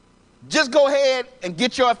just go ahead and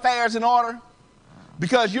get your affairs in order.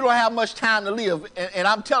 because you don't have much time to live, and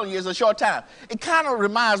I'm telling you, it's a short time. It kind of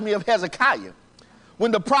reminds me of Hezekiah.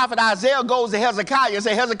 When the prophet Isaiah goes to Hezekiah and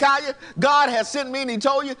says, Hezekiah, God has sent me and he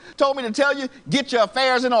told me to tell you, get your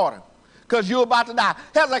affairs in order because you're about to die.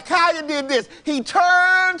 Hezekiah did this. He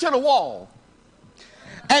turned to the wall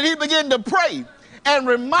and he began to pray and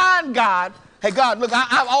remind God, hey, God, look,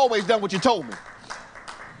 I've always done what you told me.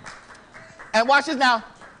 And watch this now.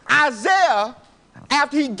 Isaiah,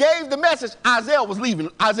 after he gave the message, Isaiah was leaving.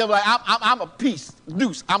 Isaiah was like, I'm a piece,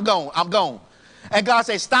 deuce, I'm gone. And God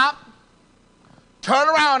said, stop, turn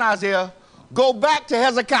around, Isaiah, go back to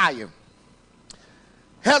Hezekiah.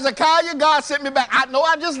 Hezekiah, God sent me back. I know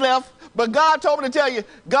I just left, but God told me to tell you,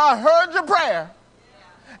 God heard your prayer,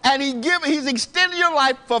 and he's extended your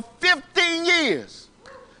life for 15 years.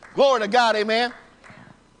 Glory to God, amen.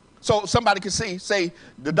 So somebody can say,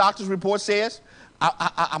 the doctor's report says,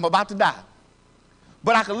 I'm about to die.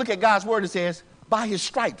 But I can look at God's word and says, by his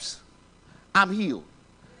stripes, I'm healed.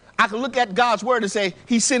 I can look at God's word and say,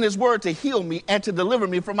 he sent his word to heal me and to deliver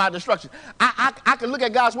me from my destruction. I can look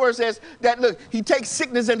at God's word and says that, look, he takes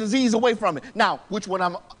sickness and disease away from me. Now, which one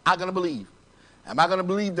am I going to believe? Am I going to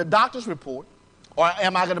believe the doctor's report, or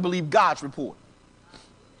am I going to believe God's report?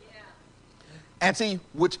 And see,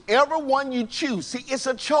 whichever one you choose, see, it's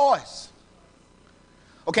a choice.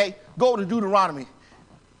 Okay, go to Deuteronomy.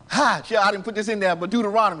 I didn't put this in there, but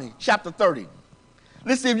Deuteronomy chapter 30.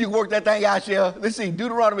 Let's see if you can work that thing out, Shell. Let's see,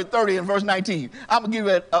 Deuteronomy 30 and verse 19. I'm going to give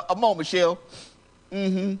you a moment, Shell.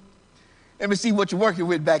 Let me see what you're working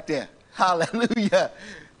with back there. Hallelujah.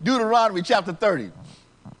 Deuteronomy chapter 30.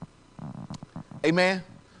 Amen.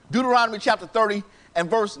 Deuteronomy chapter 30 and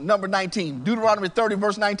verse number 19. Deuteronomy 30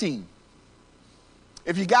 verse 19.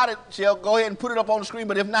 If you got it, Shell, go ahead and put it up on the screen,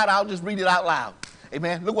 but if not, I'll just read it out loud.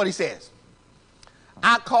 Amen. Look what he says.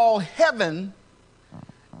 I call heaven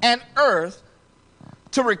and earth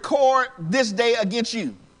to record this day against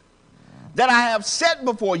you, that I have set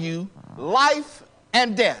before you life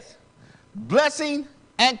and death, blessing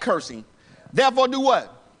and cursing. Therefore do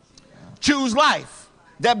what? Choose life,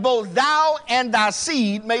 that both thou and thy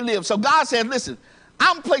seed may live. So God said, listen,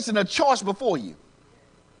 I'm placing a choice before you.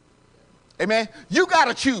 Amen. You got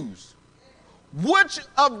to choose. Which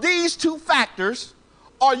of these two factors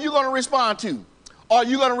are you going to respond to? Are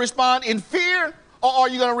you going to respond in fear, or are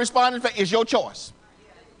you going to respond in faith? It's your choice.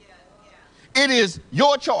 It is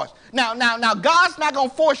your choice. Now, God's not going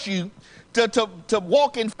to force you to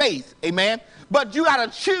walk in faith, amen? But you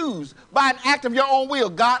got to choose by an act of your own will.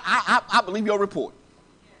 God, I believe your report.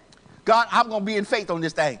 God, I'm going to be in faith on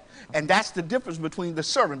this thing. And that's the difference between the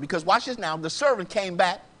servant. Because watch this now. The servant came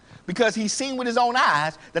back because he seen with his own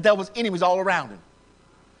eyes that there was enemies all around him.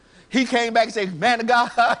 He came back and said, man of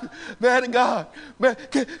God, man of God,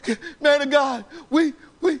 man of God, we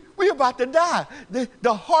about to die.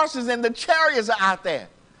 The horses and the chariots are out there.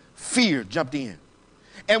 Fear jumped in.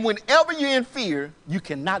 And whenever you're in fear, you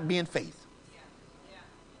cannot be in faith.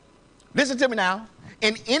 Listen to me now.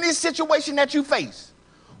 In any situation that you face,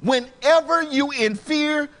 whenever you in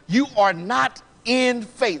fear, you are not in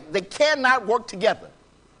faith. They cannot work together.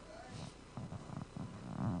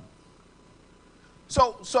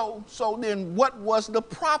 So then what was the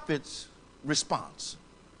prophet's response?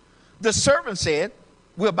 The servant said,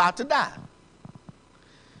 we're about to die.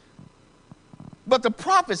 But the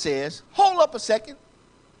prophet says, hold up a second.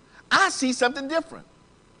 I see something different.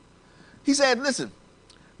 He said, listen,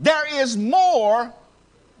 there is more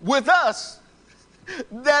with us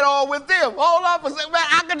than are with them. Hold up a second. Man,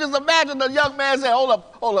 I can just imagine the young man say, hold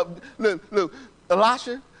up. Look,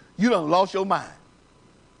 Elisha, you done lost your mind.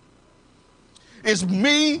 It's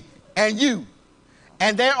me and you.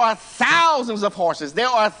 And there are thousands of horses. There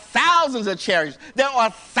are thousands of chariots. There are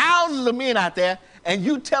thousands of men out there. And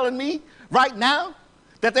you telling me right now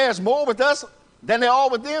that there's more with us than there are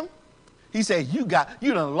with them? He said, you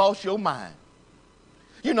done lost your mind.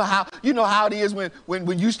 You know how it is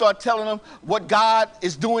when you start telling them what God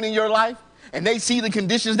is doing in your life, and they see the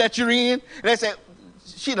conditions that you're in, and they say,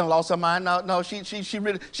 she done lost her mind. No, she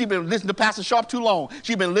been listening to Pastor Sharp too long.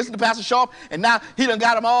 She been listening to Pastor Sharp, and now he done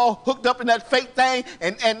got them all hooked up in that fake thing,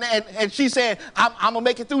 and she said, I'm going to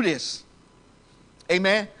make it through this.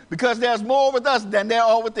 Amen? Because there's more with us than there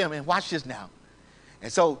are with them. And watch this now.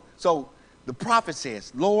 And so the prophet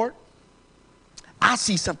says, Lord, I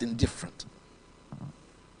see something different.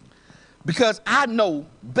 Because I know,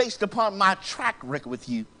 based upon my track record with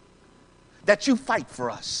you, that you fight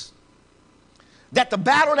for us. That the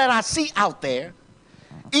battle that I see out there,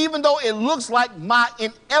 even though it looks like my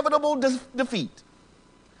inevitable defeat,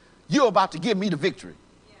 you're about to give me the victory.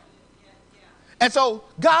 And so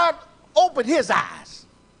God opened his eyes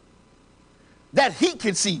that he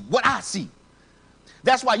can see what I see.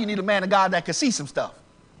 That's why you need a man of God that can see some stuff.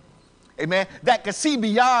 Amen. That can see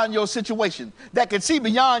beyond your situation, that can see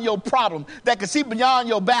beyond your problem, that can see beyond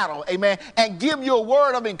your battle. Amen. And give you a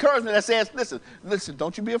word of encouragement that says, listen,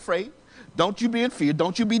 don't you be afraid. Don't you be in fear.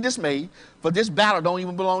 Don't you be dismayed. For this battle don't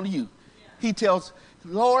even belong to you. Yeah. He tells,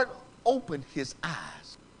 Lord, open his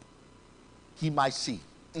eyes. He might see.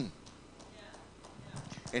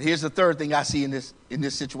 And here's the third thing I see in this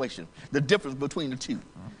situation. The difference between the two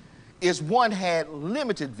is one had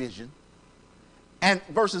limited vision and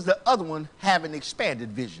versus the other one having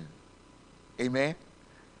expanded vision. Amen.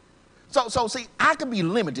 So see, I can be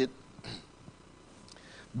limited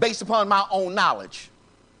based upon my own knowledge.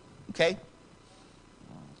 Okay?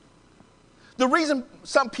 The reason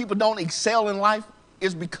some people don't excel in life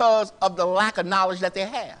is because of the lack of knowledge that they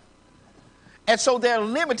have. And so they're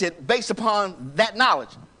limited based upon that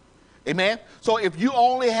knowledge. Amen? So if you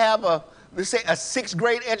only have let's say a 6th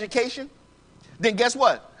grade education, then guess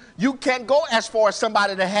what? You can't go as far as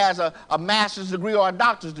somebody that has a master's degree or a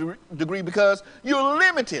doctor's degree because you're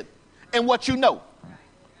limited in what you know.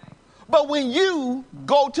 But when you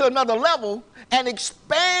go to another level and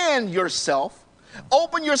expand yourself,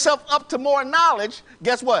 open yourself up to more knowledge,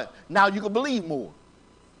 guess what? Now you can believe more.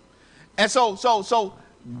 And so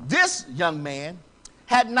this young man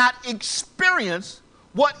had not experienced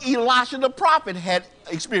what Elisha the prophet had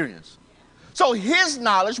experienced. So his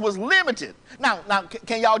knowledge was limited. Now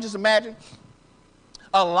can y'all just imagine?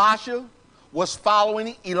 Elisha was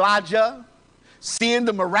following Elijah, seeing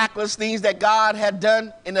the miraculous things that God had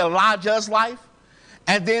done in Elijah's life.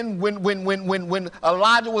 And then when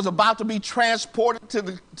Elijah was about to be transported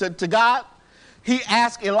to God, he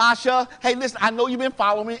asked Elisha, hey, listen, I know you've been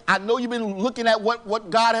following me. I know you've been looking at what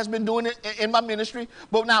God has been doing in my ministry.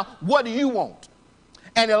 But now, what do you want?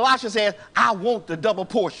 And Elisha says, I want the double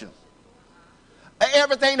portion.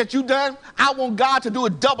 Everything that you've done, I want God to do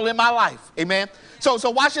it double in my life. Amen. So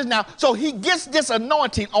watch this now. So he gets this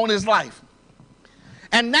anointing on his life.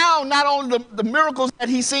 And now not only the miracles that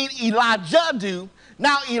he's seen Elijah do,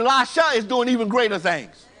 now Elisha is doing even greater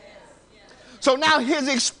things. So now his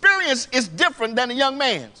experience is different than the young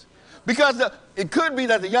man's. Because it could be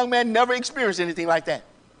that the young man never experienced anything like that.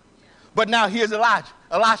 But now here's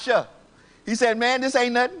Elisha. He said, man, this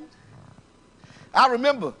ain't nothing. I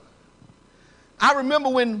remember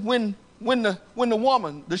when the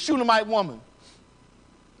woman, the Shunammite woman,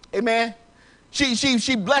 amen,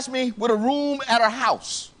 she blessed me with a room at her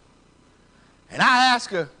house. And I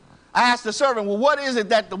asked the servant, well, what is it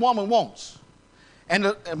that the woman wants?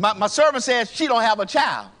 And my servant says she don't have a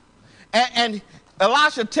child. And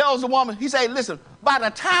Elisha tells the woman, he said, listen, by the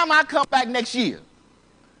time I come back next year,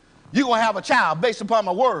 you're going to have a child based upon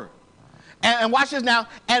my word. And watch this now.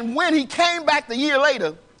 And when he came back the year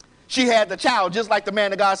later, she had the child just like the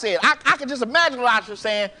man of God said. I can just imagine Elisha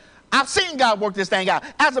saying, I've seen God work this thing out.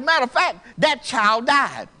 As a matter of fact, that child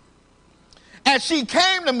died. And she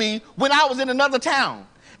came to me when I was in another town.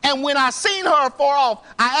 And when I seen her far off,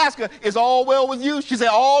 I asked her, is all well with you? She said,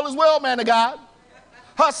 all is well, man of God.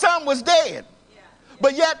 Her son was dead.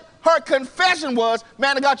 But yet her confession was,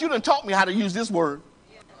 man of God, you done taught me how to use this word.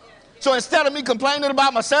 So instead of me complaining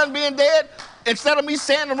about my son being dead, instead of me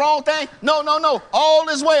saying the wrong thing, no, all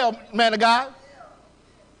is well, man of God.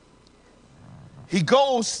 He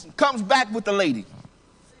comes back with the lady.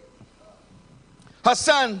 Her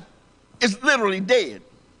son is literally dead.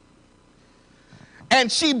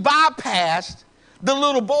 And she bypassed the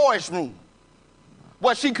little boy's room,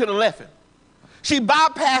 where she could have left him. She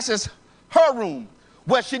bypasses her room,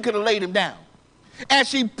 where she could have laid him down. And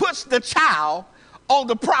she puts the child on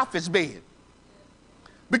the prophet's bed.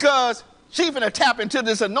 Because she's going to tap into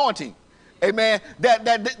this anointing, amen,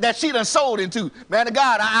 that she done sold into. Man of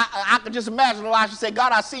God, I can just imagine Elisha say,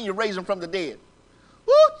 God, I seen you raise him from the dead.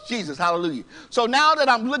 Woo, Jesus, hallelujah. So now that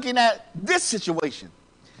I'm looking at this situation,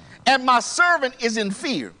 and my servant is in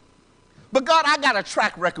fear, but God, I got a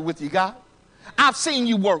track record with you, God. I've seen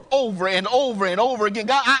you work over and over and over again.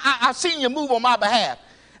 God, I've seen you move on my behalf.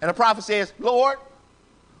 And the prophet says, Lord,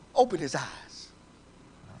 open his eyes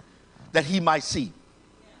that he might see.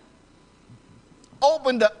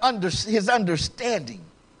 Open his understanding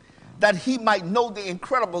that he might know the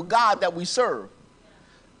incredible God that we serve.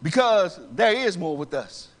 Because there is more with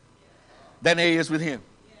us than there is with him.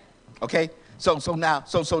 Okay? So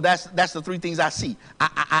that's the three things I see.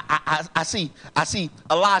 I see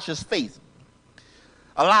Elisha's faith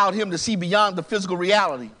allowed him to see beyond the physical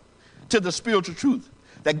reality to the spiritual truth,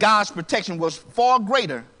 that God's protection was far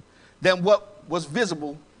greater than what was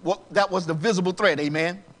visible, that was the visible threat.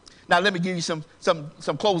 Amen. Now let me give you some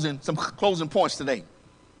closing points today.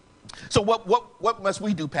 So what must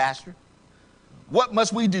we do, Pastor? What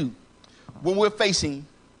must we do when we're facing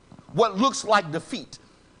what looks like defeat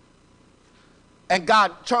and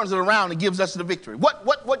God turns it around and gives us the victory?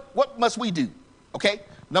 What must we do? Okay,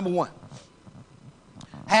 number one,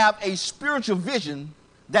 have a spiritual vision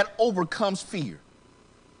that overcomes fear.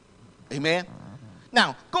 Amen.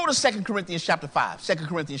 Now, go to 2 Corinthians chapter 5. 2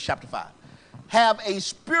 Corinthians chapter 5. Have a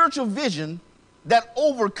spiritual vision that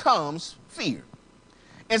overcomes fear.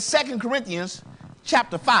 In 2 Corinthians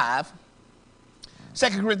chapter 5, 2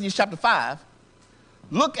 Corinthians chapter 5,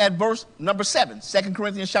 look at verse number 7. 2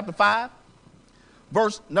 Corinthians chapter 5,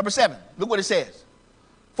 verse number 7. Look what it says.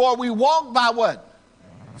 For we walk by what?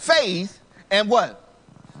 Faith and what?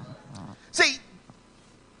 See,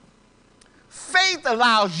 faith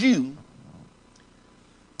allows you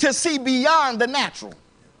to see beyond the natural.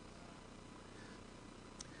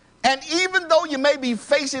 And even though you may be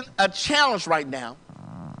facing a challenge right now,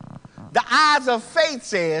 the eyes of faith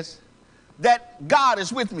says that God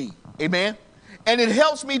is with me. Amen. And it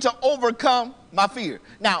helps me to overcome my fear.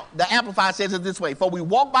 Now, the Amplified says it this way. For we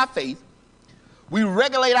walk by faith, we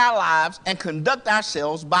regulate our lives and conduct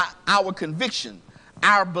ourselves by our conviction,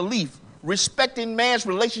 our belief, respecting man's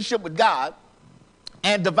relationship with God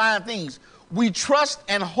and divine things. We trust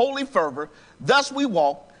and holy fervor, thus we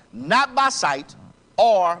walk, not by sight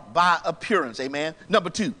or by appearance. Amen. Number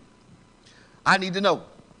two, I need to know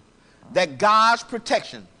that God's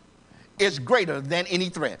protection is greater than any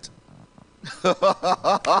threat.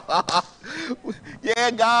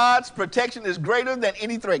 Yeah, God's protection is greater than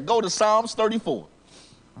any threat. Go to Psalms 34.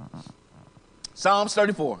 Psalms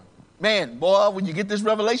 34. Man, boy, when you get this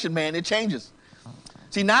revelation, man, it changes.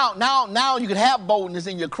 See, now you can have boldness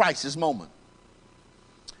in your crisis moment.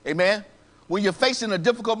 Amen. When you're facing a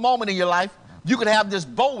difficult moment in your life, you can have this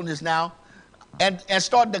boldness now and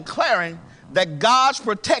start declaring that God's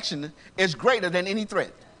protection is greater than any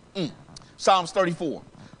threat. Psalms 34.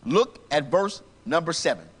 Look at verse number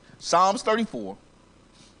 7. Psalms 34,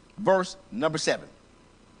 verse number 7.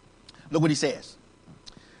 Look what he says.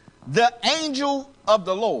 The angel of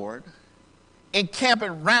the Lord encampeth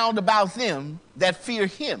round about them that fear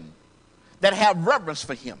him, that have reverence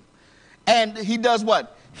for him. And he does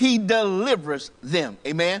what? He delivers them.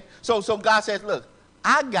 Amen. So God says, look,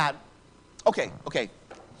 I got, okay.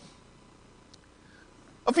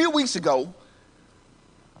 A few weeks ago,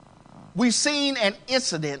 we've seen an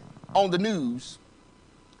incident on the news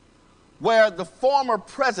where the former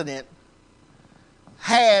president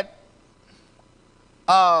had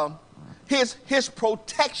his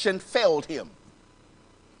protection failed him.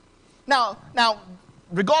 Now,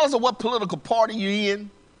 regardless of what political party you're in,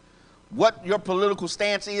 what your political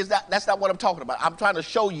stance is, that's not what I'm talking about. I'm trying to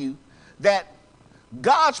show you that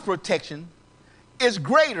God's protection is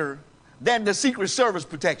greater than the Secret Service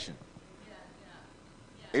protection.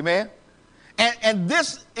 Amen. And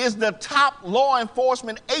this is the top law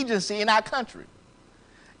enforcement agency in our country.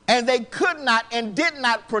 And they could not and did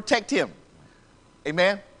not protect him.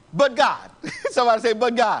 Amen. But God. Somebody say,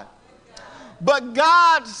 but God. But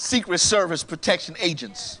God's Secret Service protection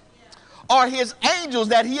agents are his angels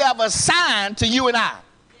that he have assigned to you and I.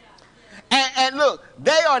 And look,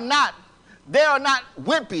 they are not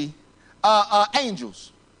wimpy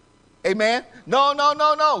angels. Amen.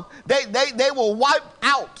 No. They will wipe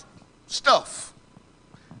out stuff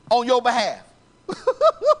on your behalf.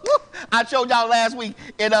 I showed y'all last week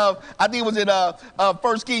in I think it was in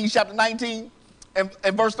 1 Kings chapter 19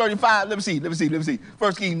 and verse 35. Let me see.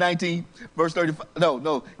 1 Kings 19 verse 35.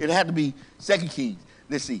 No, it had to be 2 Kings.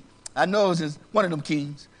 Let's see. I know it's one of them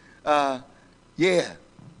kings. It's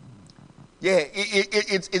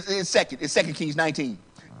second. It's 2 Kings 19.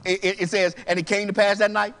 It says, and it came to pass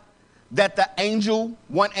that night that the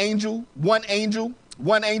one angel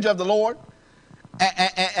of the Lord,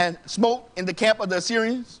 and smote in the camp of the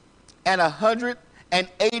Assyrians, and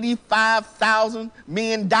 185,000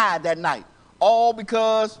 men died that night, all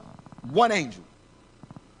because one angel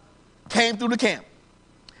came through the camp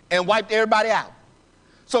and wiped everybody out.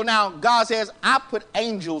 So now God says, I put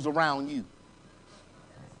angels around you.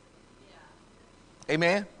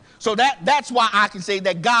 Amen. So that's why I can say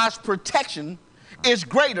that God's protection is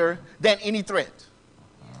greater than any threat.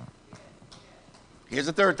 Here's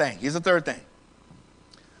the third thing.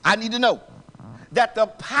 I need to know that the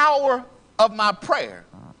power of my prayer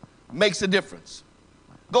makes a difference.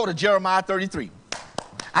 Go to Jeremiah 33.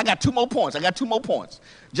 I got two more points.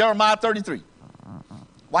 Jeremiah 33.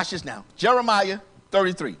 Watch this now. Jeremiah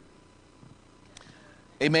 33.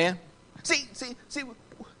 Amen. See,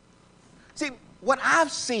 what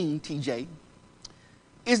I've seen, TJ,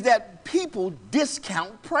 is that people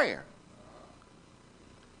discount prayer.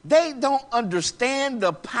 They don't understand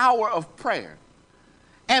the power of prayer.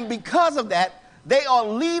 And because of that, they are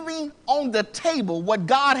leaving on the table what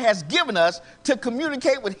God has given us to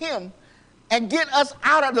communicate with him and get us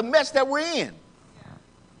out of the mess that we're in.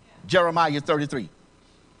 Jeremiah 33.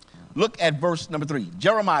 Look at verse number 3.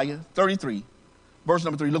 Jeremiah 33, verse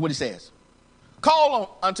number 3. Look what he says.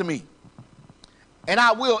 Call unto me, and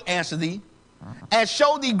I will answer thee, and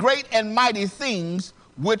show thee great and mighty things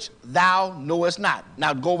which thou knowest not.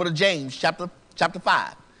 Now go over to James chapter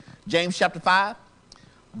 5. James chapter 5,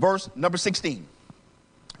 verse number 16.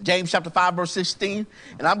 James chapter 5, verse 16,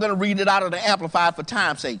 and I'm going to read it out of the Amplified for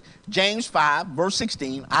time's sake. James 5, verse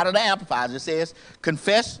 16, out of the Amplified, it says,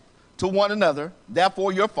 confess to one another,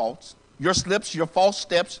 therefore, your faults, your slips, your false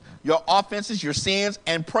steps, your offenses, your sins,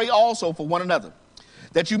 and pray also for one another,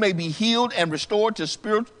 that you may be healed and restored to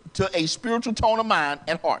a spiritual tone of mind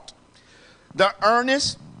and heart. The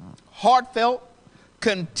earnest, heartfelt,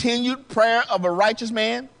 continued prayer of a righteous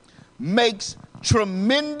man makes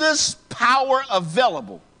tremendous power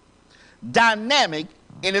available, dynamic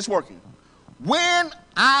in its working. When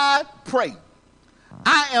I pray,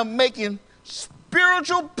 I am making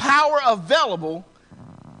spiritual power available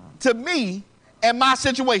to me and my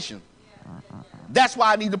situation. That's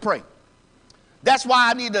why I need to pray. That's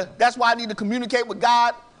why I need to communicate with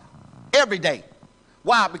God every day.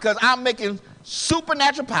 Why? Because I'm making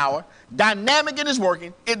supernatural power, dynamic in its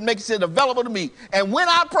working. It makes it available to me. And when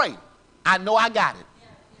I pray, I know I got it.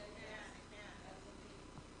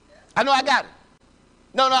 I know I got it.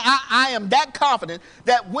 No, I am that confident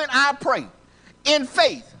that when I pray in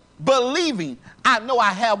faith, believing, I know I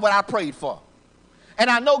have what I prayed for. And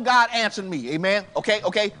I know God answered me. Amen.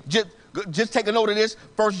 Okay. Just take a note of this.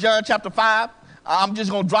 1 John chapter 5. I'm just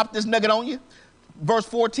going to drop this nugget on you. Verse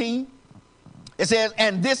 14. It says,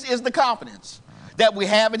 and this is the confidence that we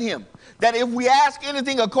have in him, that if we ask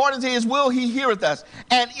anything according to his will, he heareth us.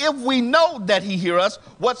 And if we know that he hear us,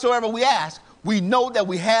 whatsoever we ask, we know that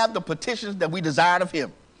we have the petitions that we desired of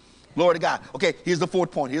him. Glory to God. Okay, here's the fourth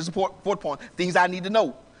point. Here's the fourth point. Things I need to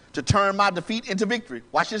know to turn my defeat into victory.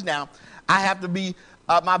 Watch this now. I have to be,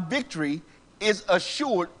 my victory is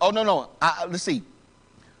assured. Oh, no. Let's see.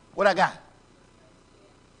 What I got?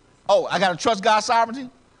 Oh, I got to trust God's sovereignty?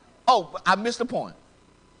 Oh, I missed the point.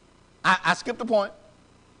 I skipped the point.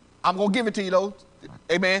 I'm going to give it to you, though.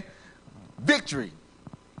 Amen. Victory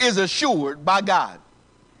is assured by God.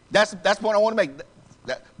 That's the point I want to make.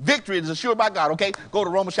 That victory is assured by God. Okay, go to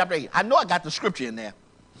Romans chapter 8. I know I got the scripture in there.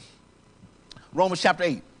 Romans chapter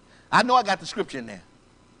 8. I know I got the scripture in there.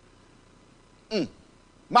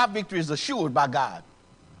 My victory is assured by God.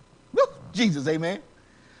 Woo, Jesus, amen.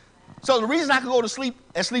 So the reason I can go to sleep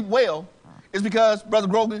and sleep well is because, Brother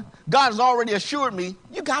Grogan, God has already assured me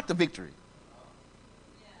you got the victory.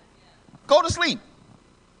 Go to sleep.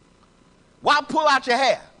 Why pull out your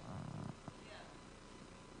hair?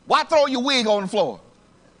 Why throw your wig on the floor?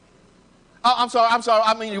 Oh, I'm sorry.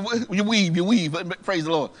 I mean, you weave. Praise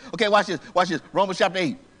the Lord. Okay, watch this. Romans chapter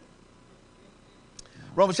 8.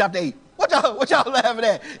 Romans chapter 8. What y'all laughing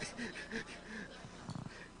at?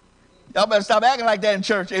 Y'all better stop acting like that in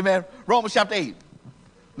church. Amen. Romans chapter 8.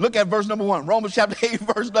 Look at verse number 1. Romans chapter 8,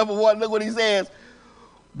 verse number 1. Look what he says.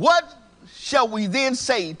 What shall we then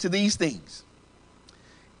say to these things?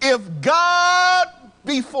 If God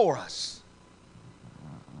be for us,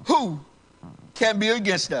 who can be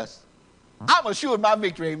against us? I'm assured my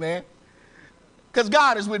victory, amen. Because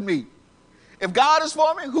God is with me. If God is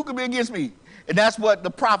for me, who can be against me? And that's what the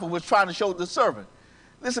prophet was trying to show the servant.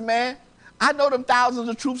 Listen, man, I know them thousands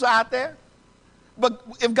of troops are out there, but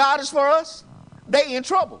if God is for us, they in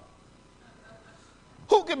trouble.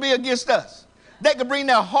 Who can be against us? They can bring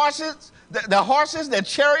their horses, their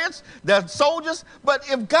chariots, their soldiers, but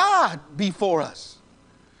if God be for us,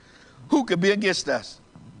 who can be against us?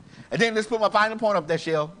 And then let's put my final point up there,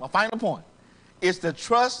 Shell. My final point is to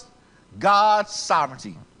trust God's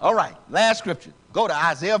sovereignty. All right, last scripture. Go to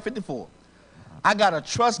Isaiah 54. I got to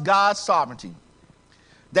trust God's sovereignty,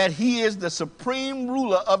 that he is the supreme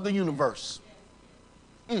ruler of the universe.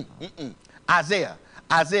 Isaiah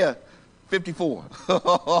 54.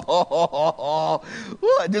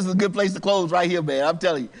 This is a good place to close right here, man. I'm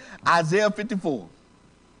telling you. Isaiah 54.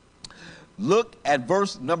 Look at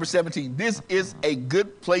verse number 17. This is a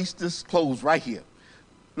good place to close right here.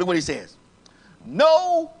 Look what he says.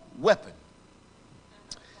 No weapon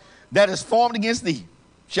that is formed against thee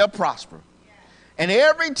shall prosper, and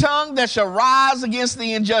every tongue that shall rise against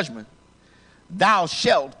thee in judgment, thou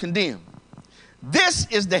shalt condemn. This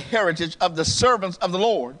is the heritage of the servants of the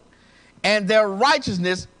Lord, and their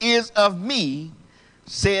righteousness is of me,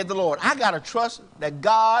 said the Lord. I got to trust that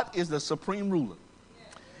God is the supreme ruler.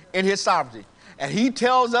 in his sovereignty. And he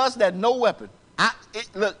tells us that no weapon,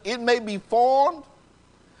 look, it may be formed.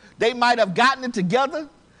 They might have gotten it together.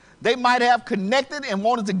 They might have connected and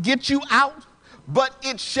wanted to get you out, but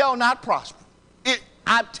it shall not prosper. It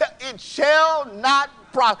shall not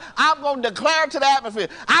prosper. I'm going to declare to the atmosphere,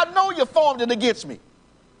 I know you formed it against me,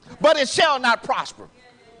 but it shall not prosper.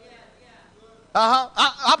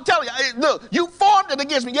 I'm telling you, look, you formed it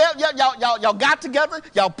against me. Y'all got together.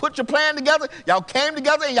 Y'all put your plan together. Y'all came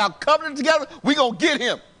together and y'all covered it together. We're going to get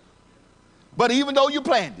him. But even though you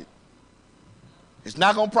planned it, it's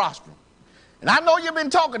not going to prosper. And I know you've been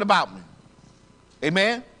talking about me.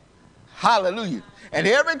 Amen. Hallelujah. And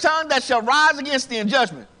every tongue that shall rise against thee in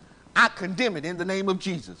judgment, I condemn it in the name of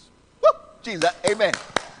Jesus. Woo! Jesus. Amen.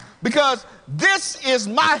 Because this is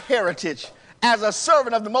my heritage as a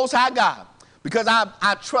servant of the Most High God. Because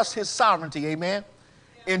I trust his sovereignty, amen,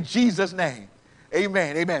 in Jesus' name.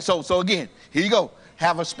 Amen, amen. So again, here you go.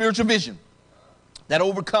 Have a spiritual vision that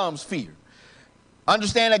overcomes fear.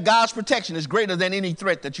 Understand that God's protection is greater than any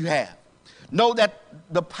threat that you have. Know that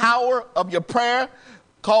the power of your prayer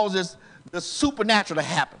causes the supernatural to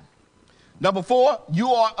happen. Number 4,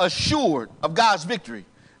 you are assured of God's victory,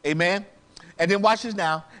 amen. And then watch this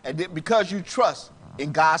now, and then because you trust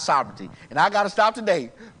in God's sovereignty. And I got to stop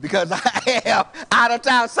today because I am out of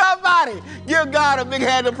time. Somebody give God a big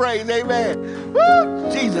hand of praise. Amen. Woo!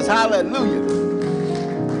 Jesus. Hallelujah.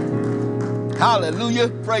 Hallelujah.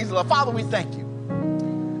 Praise the Lord. Father, we thank you.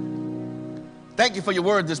 Thank you for your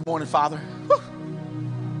word this morning, Father. Woo!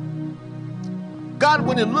 God,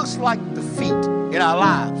 when it looks like defeat in our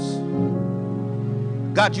lives,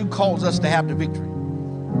 God, you cause us to have the victory.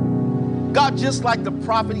 God, just like the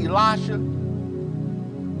prophet Elisha,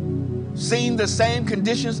 seen the same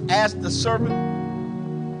conditions as the servant,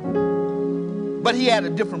 but he had a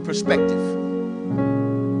different perspective.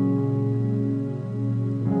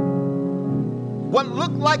 What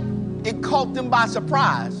looked like it caught them by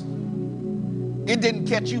surprise, it didn't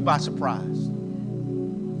catch you by surprise.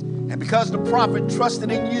 And because the prophet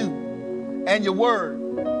trusted in you and your word,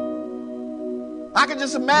 I can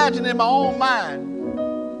just imagine in my own mind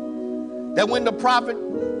that when the prophet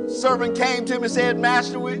servant came to him and said,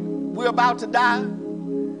 Master, we're about to die,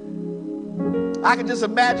 I can just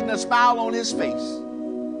imagine a smile on his face.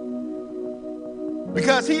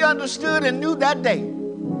 Because he understood and knew that day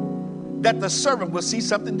that the servant will see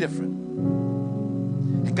something different.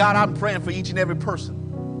 And God, I'm praying for each and every person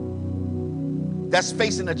that's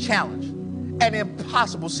facing a challenge, an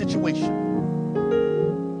impossible situation.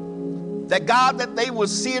 That God, that they will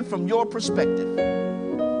see it from your perspective.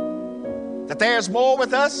 That there's more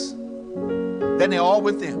with us than there are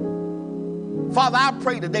with them. Father, I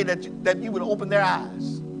pray today that you would open their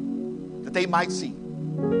eyes, that they might see.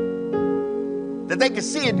 That they can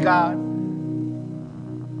see it, God.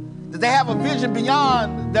 That they have a vision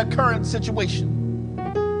beyond their current situation.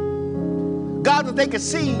 God, that they can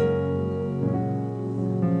see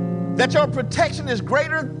that your protection is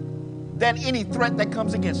greater than any threat that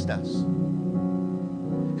comes against us.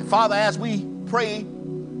 And Father, as we pray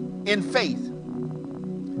in faith,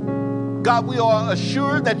 God, we are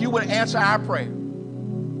assured that you would answer our prayer.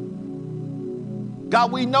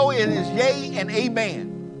 God, we know it is yea and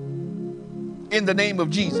amen in the name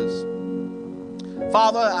of Jesus.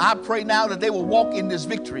 Father, I pray now that they will walk in this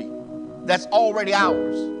victory that's already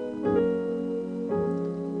ours.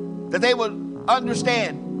 That they will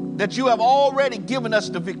understand that you have already given us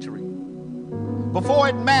the victory. Before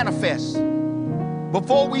it manifests,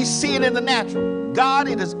 before we see it in the natural, God,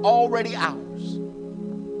 it is already ours.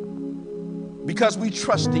 Because we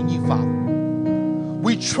trust in you, Father.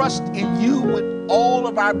 We trust in you with all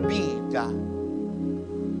of our being, God.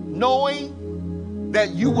 Knowing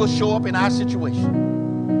that you will show up in our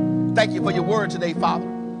situation. Thank you for your word today, Father.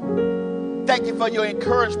 Thank you for your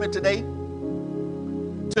encouragement today.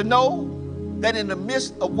 To know that in the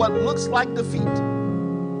midst of what looks like defeat,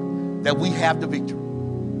 that we have the victory.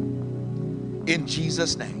 In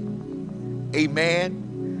Jesus' name.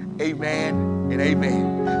 Amen, amen, and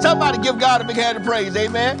amen. Somebody give God a big hand of praise.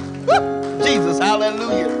 Amen. Woo! Jesus,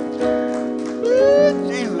 hallelujah. Woo!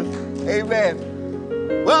 Jesus,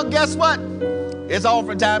 amen. Well, guess what? It's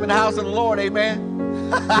offering time in the house of the Lord. Amen.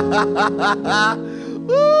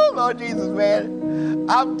 Woo, Lord Jesus, man.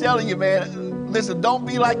 I'm telling you, man. Listen, don't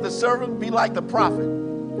be like the servant. Be like the prophet.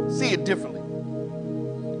 See it differently.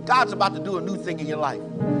 God's about to do a new thing in your life.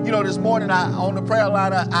 You know, this morning on the prayer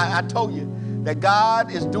line, I told you that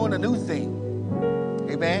God is doing a new thing.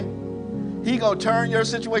 Amen. He's going to turn your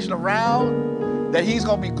situation around, that he's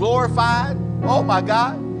going to be glorified. Oh, my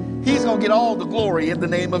God. He's going to get all the glory in the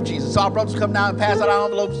name of Jesus. So our brothers come down and pass out our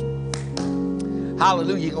envelopes.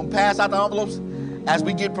 Hallelujah. You're going to pass out the envelopes as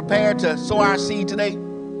we get prepared to sow our seed today.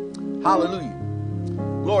 Hallelujah.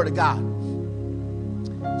 Glory to God.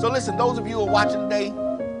 So listen, those of you who are watching today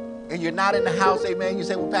and you're not in the house, amen, you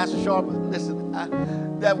say, well, Pastor Sharp,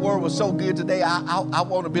 listen, that word was so good today. I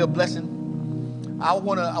want to be a blessing. I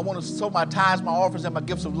want to sow my tithes, my offerings, and my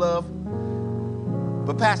gifts of love.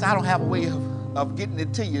 But Pastor, I don't have a way of getting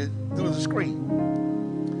it to you through the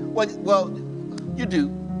screen. Well, you do.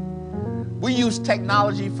 We use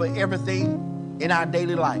technology for everything in our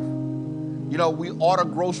daily life. You know, we order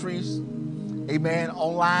groceries, amen,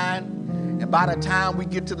 online. And by the time we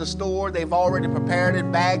get to the store, they've already prepared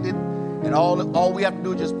it, bagged it, and all we have to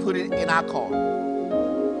do is just put it in our car.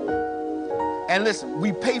 And listen,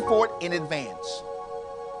 we pay for it in advance.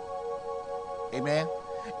 Amen.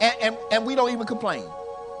 And we don't even complain.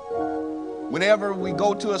 Whenever we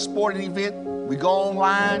go to a sporting event, we go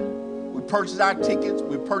online, we purchase our tickets,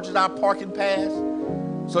 we purchase our parking pass,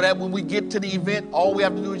 so that when we get to the event, all we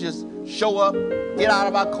have to do is just show up, get out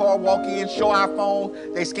of our car, walk in, show our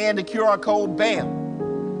phone, they scan the QR code,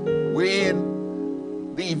 bam, we're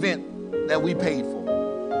in the event that we paid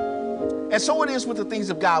for. And so it is with the things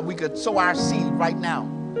of God. We could sow our seed right now,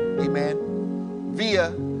 amen,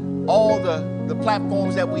 via all the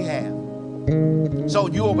platforms that we have. So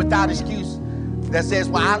you are without excuse that says,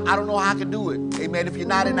 well, I don't know how I can do it, amen, if you're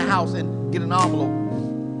not in the house and get an envelope,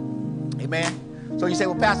 amen. So you say,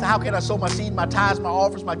 well, Pastor, how can I sow my seed, my tithes, my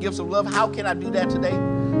offerings, my gifts of love? How can I do that today?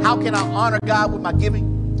 How can I honor God with my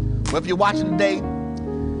giving? Well, if you're watching today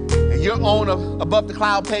and you're on Above the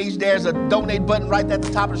Cloud page, there's a donate button right at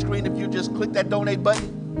the top of the screen. If you just click that donate button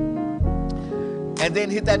and then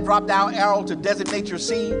hit that drop down arrow to designate your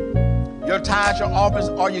seed, your tithes, your offerings,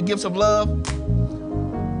 or your gifts of love,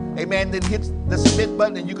 amen, then hit the submit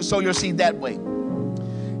button and you can sow your seed that way.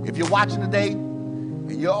 If you're watching today,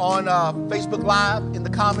 and you're on Facebook Live, in the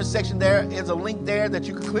comment section there is a link there that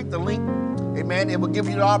you can click the link. Amen. It will give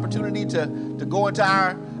you the opportunity to go into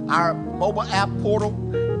our mobile app portal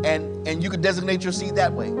and you can designate your seed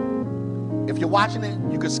that way. If you're watching it,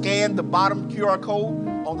 you can scan the bottom QR code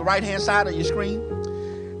on the right-hand side of your screen.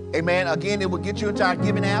 Amen. Again, it will get you into our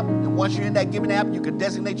giving app. And once you're in that giving app, you can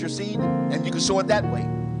designate your seed and you can sow it that way.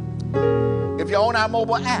 If you're on our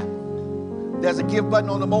mobile app, there's a give button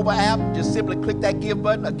on the mobile app. Just simply click that give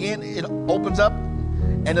button. Again, it opens up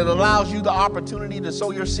and it allows you the opportunity to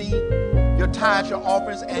sow your seed, your tithes, your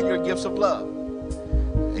offerings, and your gifts of love.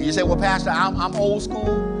 And you say, well, Pastor, I'm old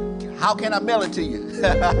school. How can I mail it to you?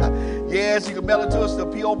 Yes, you can mail it to us to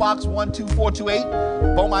P.O. Box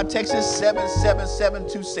 12428, Beaumont, Texas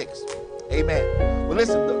 77726. Amen. Well,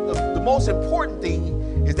 listen, the most important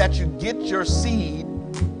thing is that you get your seed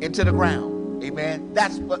into the ground. Amen.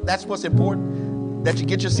 That's what's important, that you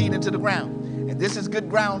get your seed into the ground. And this is good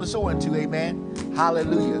ground to sow into. Amen.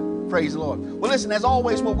 Hallelujah. Praise the Lord. Well, listen, as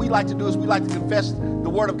always, what we like to do is we like to confess the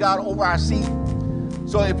word of God over our seed.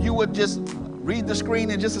 So if you would just read the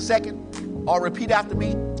screen in just a second or repeat after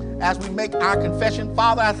me as we make our confession.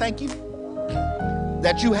 Father, I thank you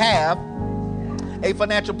that you have a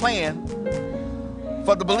financial plan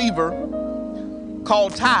for the believer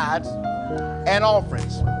called tithes and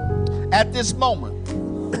offerings. At this moment,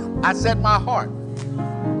 I set my heart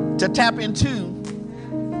to tap into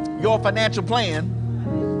your financial plan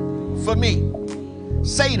for me.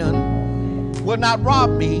 Satan will not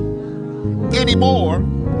rob me anymore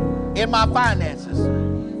in my finances.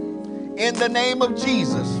 In the name of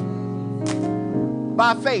Jesus,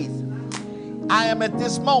 by faith, I am at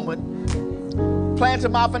this moment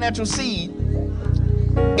planting my financial seed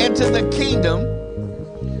into the kingdom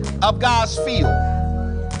of God's field.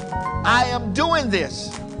 I am doing this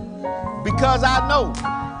because I know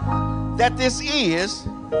that this is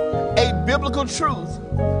a biblical truth,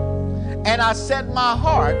 and I set my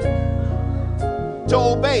heart to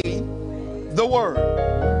obey the word.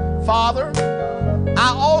 Father,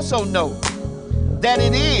 I also know that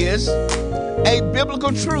it is a biblical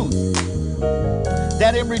truth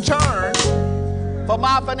that in return for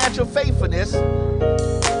my financial faithfulness,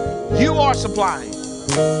 you are supplying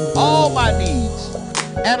all my needs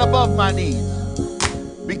and above my needs.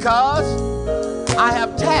 Because I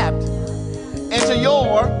have tapped into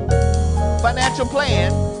your financial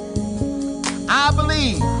plan, I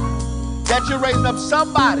believe that you're raising up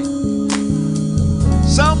somebody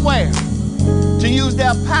somewhere to use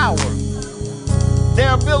their power,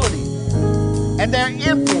 their ability, and their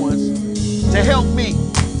influence to help me.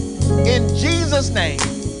 In Jesus' name,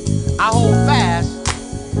 I hold fast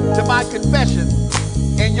to my confession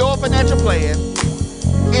in your financial plan.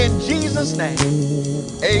 In Jesus' name,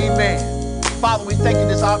 amen. Father, we thank you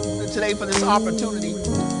today for this opportunity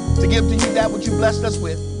to give to you that which you blessed us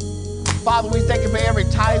with. Father, we thank you for every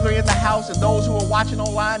tither in the house and those who are watching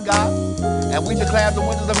online, God. And we declare the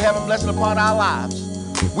windows of heaven blessing upon our lives.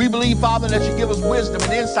 We believe, Father, that you give us wisdom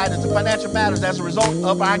and insight into financial matters as a result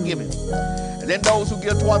of our giving. And then those who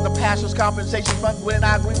give toward the pastor's compensation fund, we and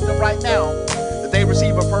I agree with them right now that they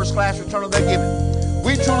receive a first-class return of their giving.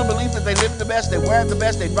 We truly believe that they live the best, they wear the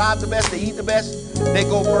best, they drive the best, they eat the best, they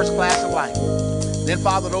go first class in life. Then,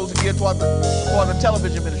 Father, those who give toward the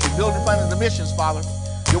television ministry, building funding the missions, Father,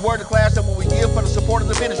 your word declares that when we give for the support of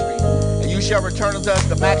the ministry, and you shall return unto us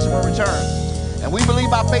the maximum return. And we believe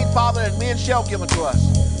by faith, Father, that men shall give unto us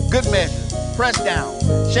good measure, pressed down,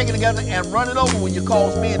 shaken together, and running over when you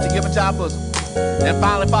cause men to give into our bosom. And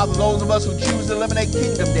finally, Father, those of us who choose to eliminate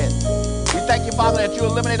kingdom debt, we thank you, Father, that you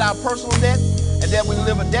eliminate our personal debt and that we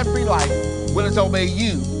live a debt-free life, willing to obey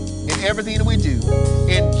you in everything that we do.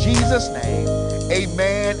 In Jesus' name,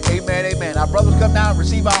 amen, amen, amen. Our brothers come down and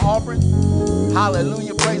receive our offering.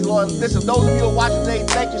 Hallelujah, praise the Lord. Listen, those of you who are watching today,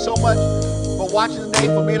 thank you so much for watching today,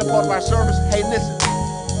 for being a part of our service. Hey, listen,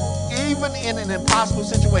 even in an impossible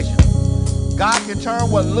situation, God can turn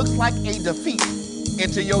what looks like a defeat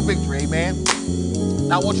into your victory, amen.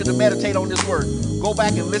 Now I want you to meditate on this word. Go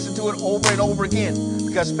back and listen to it over and over again,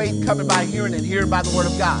 because faith coming by hearing and hearing by the word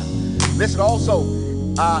of God. Listen, also,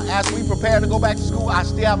 as we prepare to go back to school, I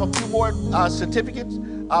still have a few more certificates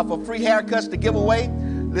for free haircuts to give away.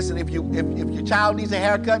 Listen, if your child needs a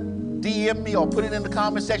haircut, DM me or put it in the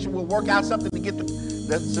comment section. We'll work out something to get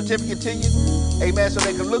the certificate to you. Amen. So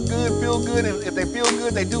they can look good, feel good, and if they feel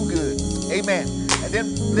good, they do good. Amen. And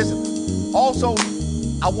then, listen, also,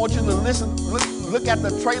 I want you to look at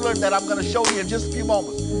the trailer that I'm going to show you in just a few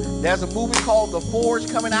moments. There's a movie called The Forge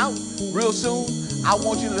coming out real soon. I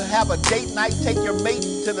want you to have a date night, take your mate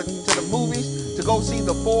to the movies to go see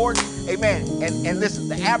The Forge. Amen. And listen,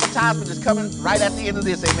 the advertisement is coming right at the end of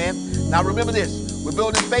this. Amen. Now remember this. We're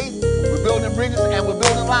building faith, we're building bridges, and we're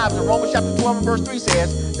building lives. And Romans chapter 12 and verse 3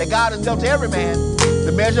 says that God has dealt to every man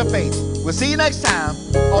the measure of faith. We'll see you next time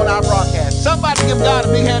on our broadcast. Somebody give God a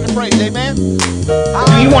big hand of praise. Amen.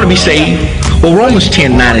 Do you want to be saved? Well, Romans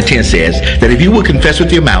 10:9 and 10 says that if you will confess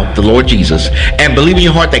with your mouth the Lord Jesus and believe in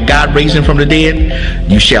your heart that God raised him from the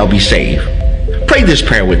dead, you shall be saved. Pray this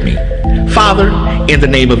prayer with me. Father, in the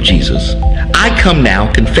name of Jesus, I come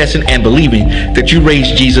now confessing and believing that you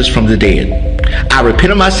raised Jesus from the dead. I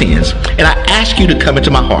repent of my sins and I ask you to come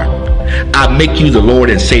into my heart. I make you the Lord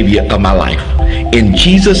and Savior of my life. In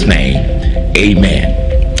Jesus' name,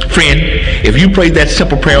 amen. Friend, if you prayed that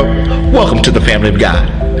simple prayer, welcome to the family of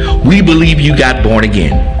God. We believe you got born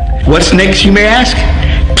again. What's next, you may ask?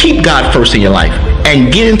 Keep God first in your life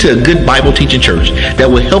and get into a good Bible teaching church that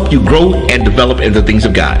will help you grow and develop in the things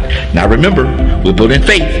of God. Now remember, we're building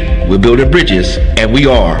faith, we're building bridges, and we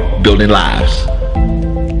are building lives.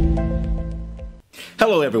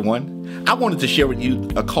 Hello everyone. I wanted to share with you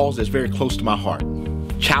a cause that's very close to my heart.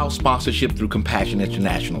 Child sponsorship through Compassion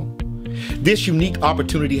International. This unique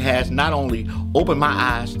opportunity has not only opened my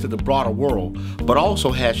eyes to the broader world, but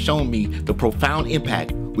also has shown me the profound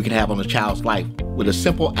impact we can have on a child's life with a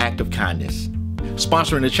simple act of kindness.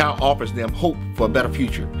 Sponsoring a child offers them hope for a better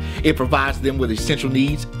future. It provides them with essential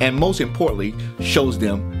needs and most importantly, shows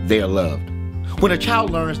them they are loved. When a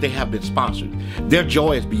child learns they have been sponsored, their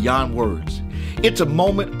joy is beyond words. It's a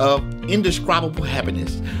moment of indescribable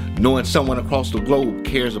happiness, knowing someone across the globe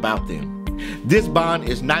cares about them. This bond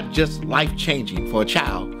is not just life-changing for a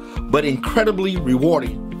child, but incredibly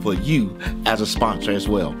rewarding for you as a sponsor as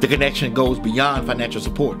well. The connection goes beyond financial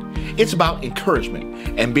support. It's about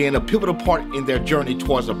encouragement and being a pivotal part in their journey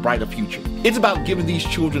towards a brighter future. It's about giving these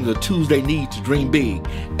children the tools they need to dream big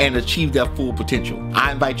and achieve their full potential.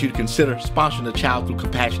 I invite you to consider sponsoring a child through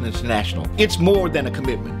Compassion International. It's more than a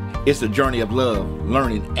commitment. It's a journey of love,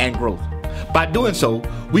 learning, and growth. By doing so,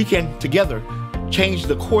 we can together change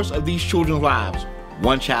the course of these children's lives,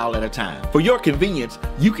 one child at a time. For your convenience,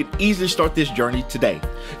 you can easily start this journey today.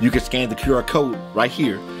 You can scan the QR code right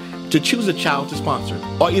here to choose a child to sponsor.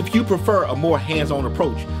 Or if you prefer a more hands-on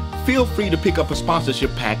approach, feel free to pick up a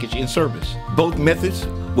sponsorship package in service. Both methods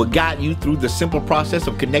will guide you through the simple process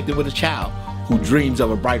of connecting with a child who dreams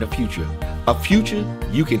of a brighter future, a future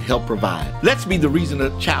you can help provide. Let's be the reason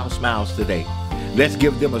a child smiles today. Let's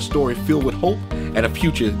give them a story filled with hope and a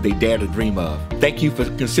future they dare to dream of. Thank you for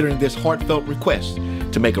considering this heartfelt request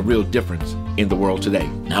to make a real difference in the world today.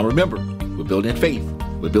 Now remember, we're building faith,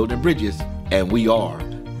 we're building bridges, and we are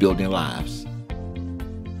building lives.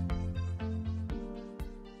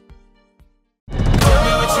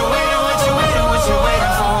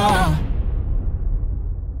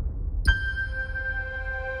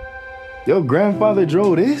 Your grandfather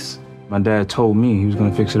drove this? My dad told me he was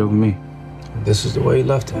gonna fix it over me. This is the way he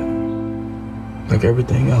left it. Like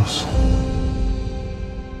everything else.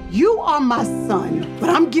 You are my son, but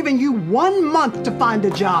I'm giving you 1 month to find a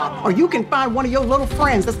job, or you can find one of your little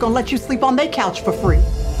friends that's gonna let you sleep on their couch for free.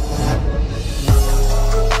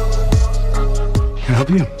 Can I help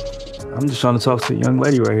you? I'm just trying to talk to a young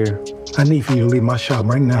lady right here. I need for you to leave my shop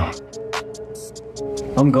right now.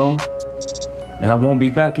 I'm gone. And I won't be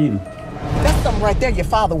back either. That's something right there your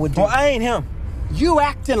father would do. Well, I ain't him. You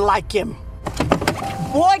acting like him.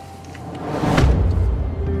 Boy!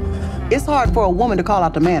 It's hard for a woman to call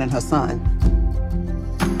out the man and her son.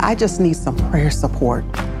 I just need some prayer support.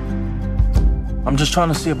 I'm just trying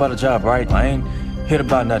to see about a job, right? I ain't here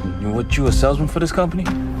about nothing. What, you a salesman for this company?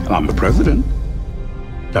 I'm the president.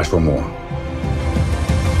 That's for more.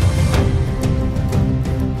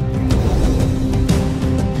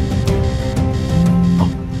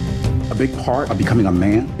 A big part of becoming a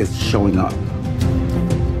man is showing up.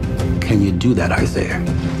 Can you do that, Isaiah?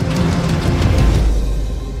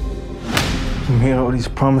 You hear all these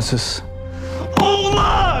promises. Oh,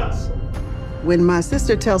 Mars! When my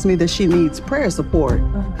sister tells me that she needs prayer support,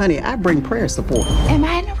 honey, I bring prayer support. Am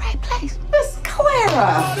I in the right place? Miss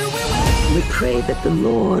Clara! We pray that the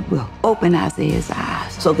Lord will open Isaiah's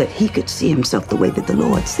eyes so that he could see himself the way that the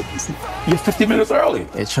Lord sees him. You're 50 minutes early.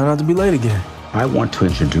 Hey, try not to be late again. I want to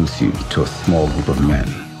introduce you to a small group of men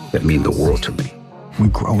that mean the world to me. We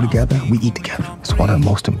grow together, we eat together. It's one of the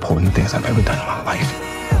most important things I've ever done in my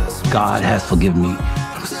life. God has forgiven me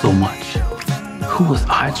so much. Who was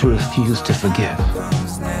I to refuse to forgive?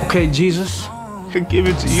 Okay, Jesus, I give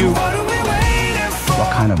it to you.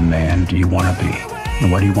 What kind of man do you want to be? And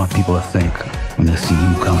what do you want people to think when they see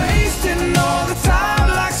you coming?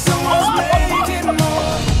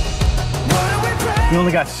 We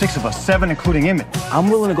only got 6 of us, 7 including Emmett. I'm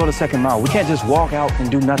willing to go the second mile. We can't just walk out and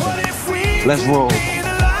do nothing. Let's roll.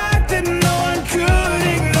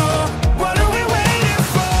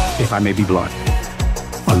 If I may be blunt,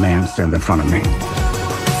 a man stands in front of me.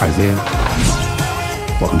 Isaiah,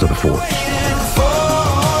 welcome to the forge.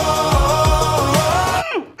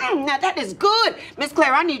 Now that is good. Miss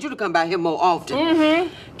Claire, I need you to come by here more often.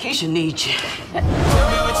 Keisha needs you. Tell me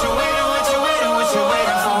what you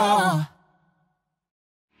waiting for.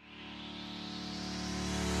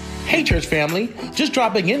 Hey church family, just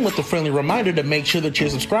dropping in with a friendly reminder to make sure that you're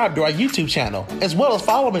subscribed to our YouTube channel, as well as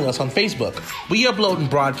following us on Facebook. We upload and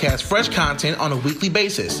broadcast fresh content on a weekly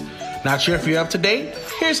basis. Not sure if you're up to date?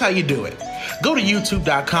 Here's how you do it. Go to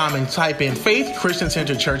youtube.com and type in Faith Christian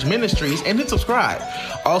Center Church Ministries and hit subscribe.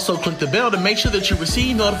 Also click the bell to make sure that you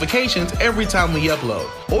receive notifications every time we upload.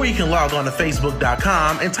 Or you can log on to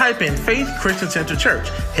facebook.com and type in Faith Christian Center Church.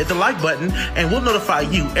 Hit the like button and we'll notify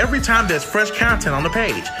you every time there's fresh content on the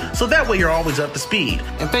page. So that way you're always up to speed.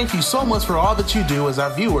 And thank you so much for all that you do as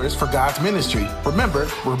our viewers for God's ministry. Remember,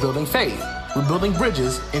 we're building faith, we're building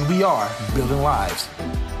bridges, and we are building lives.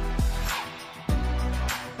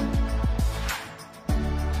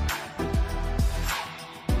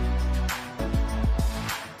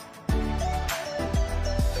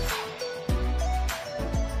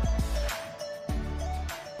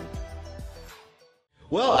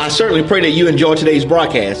 Well, I certainly pray that you enjoyed today's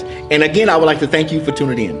broadcast. And again, I would like to thank you for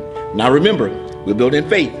tuning in. Now remember, we're building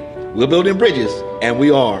faith, we're building bridges, and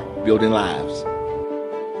we are building lives.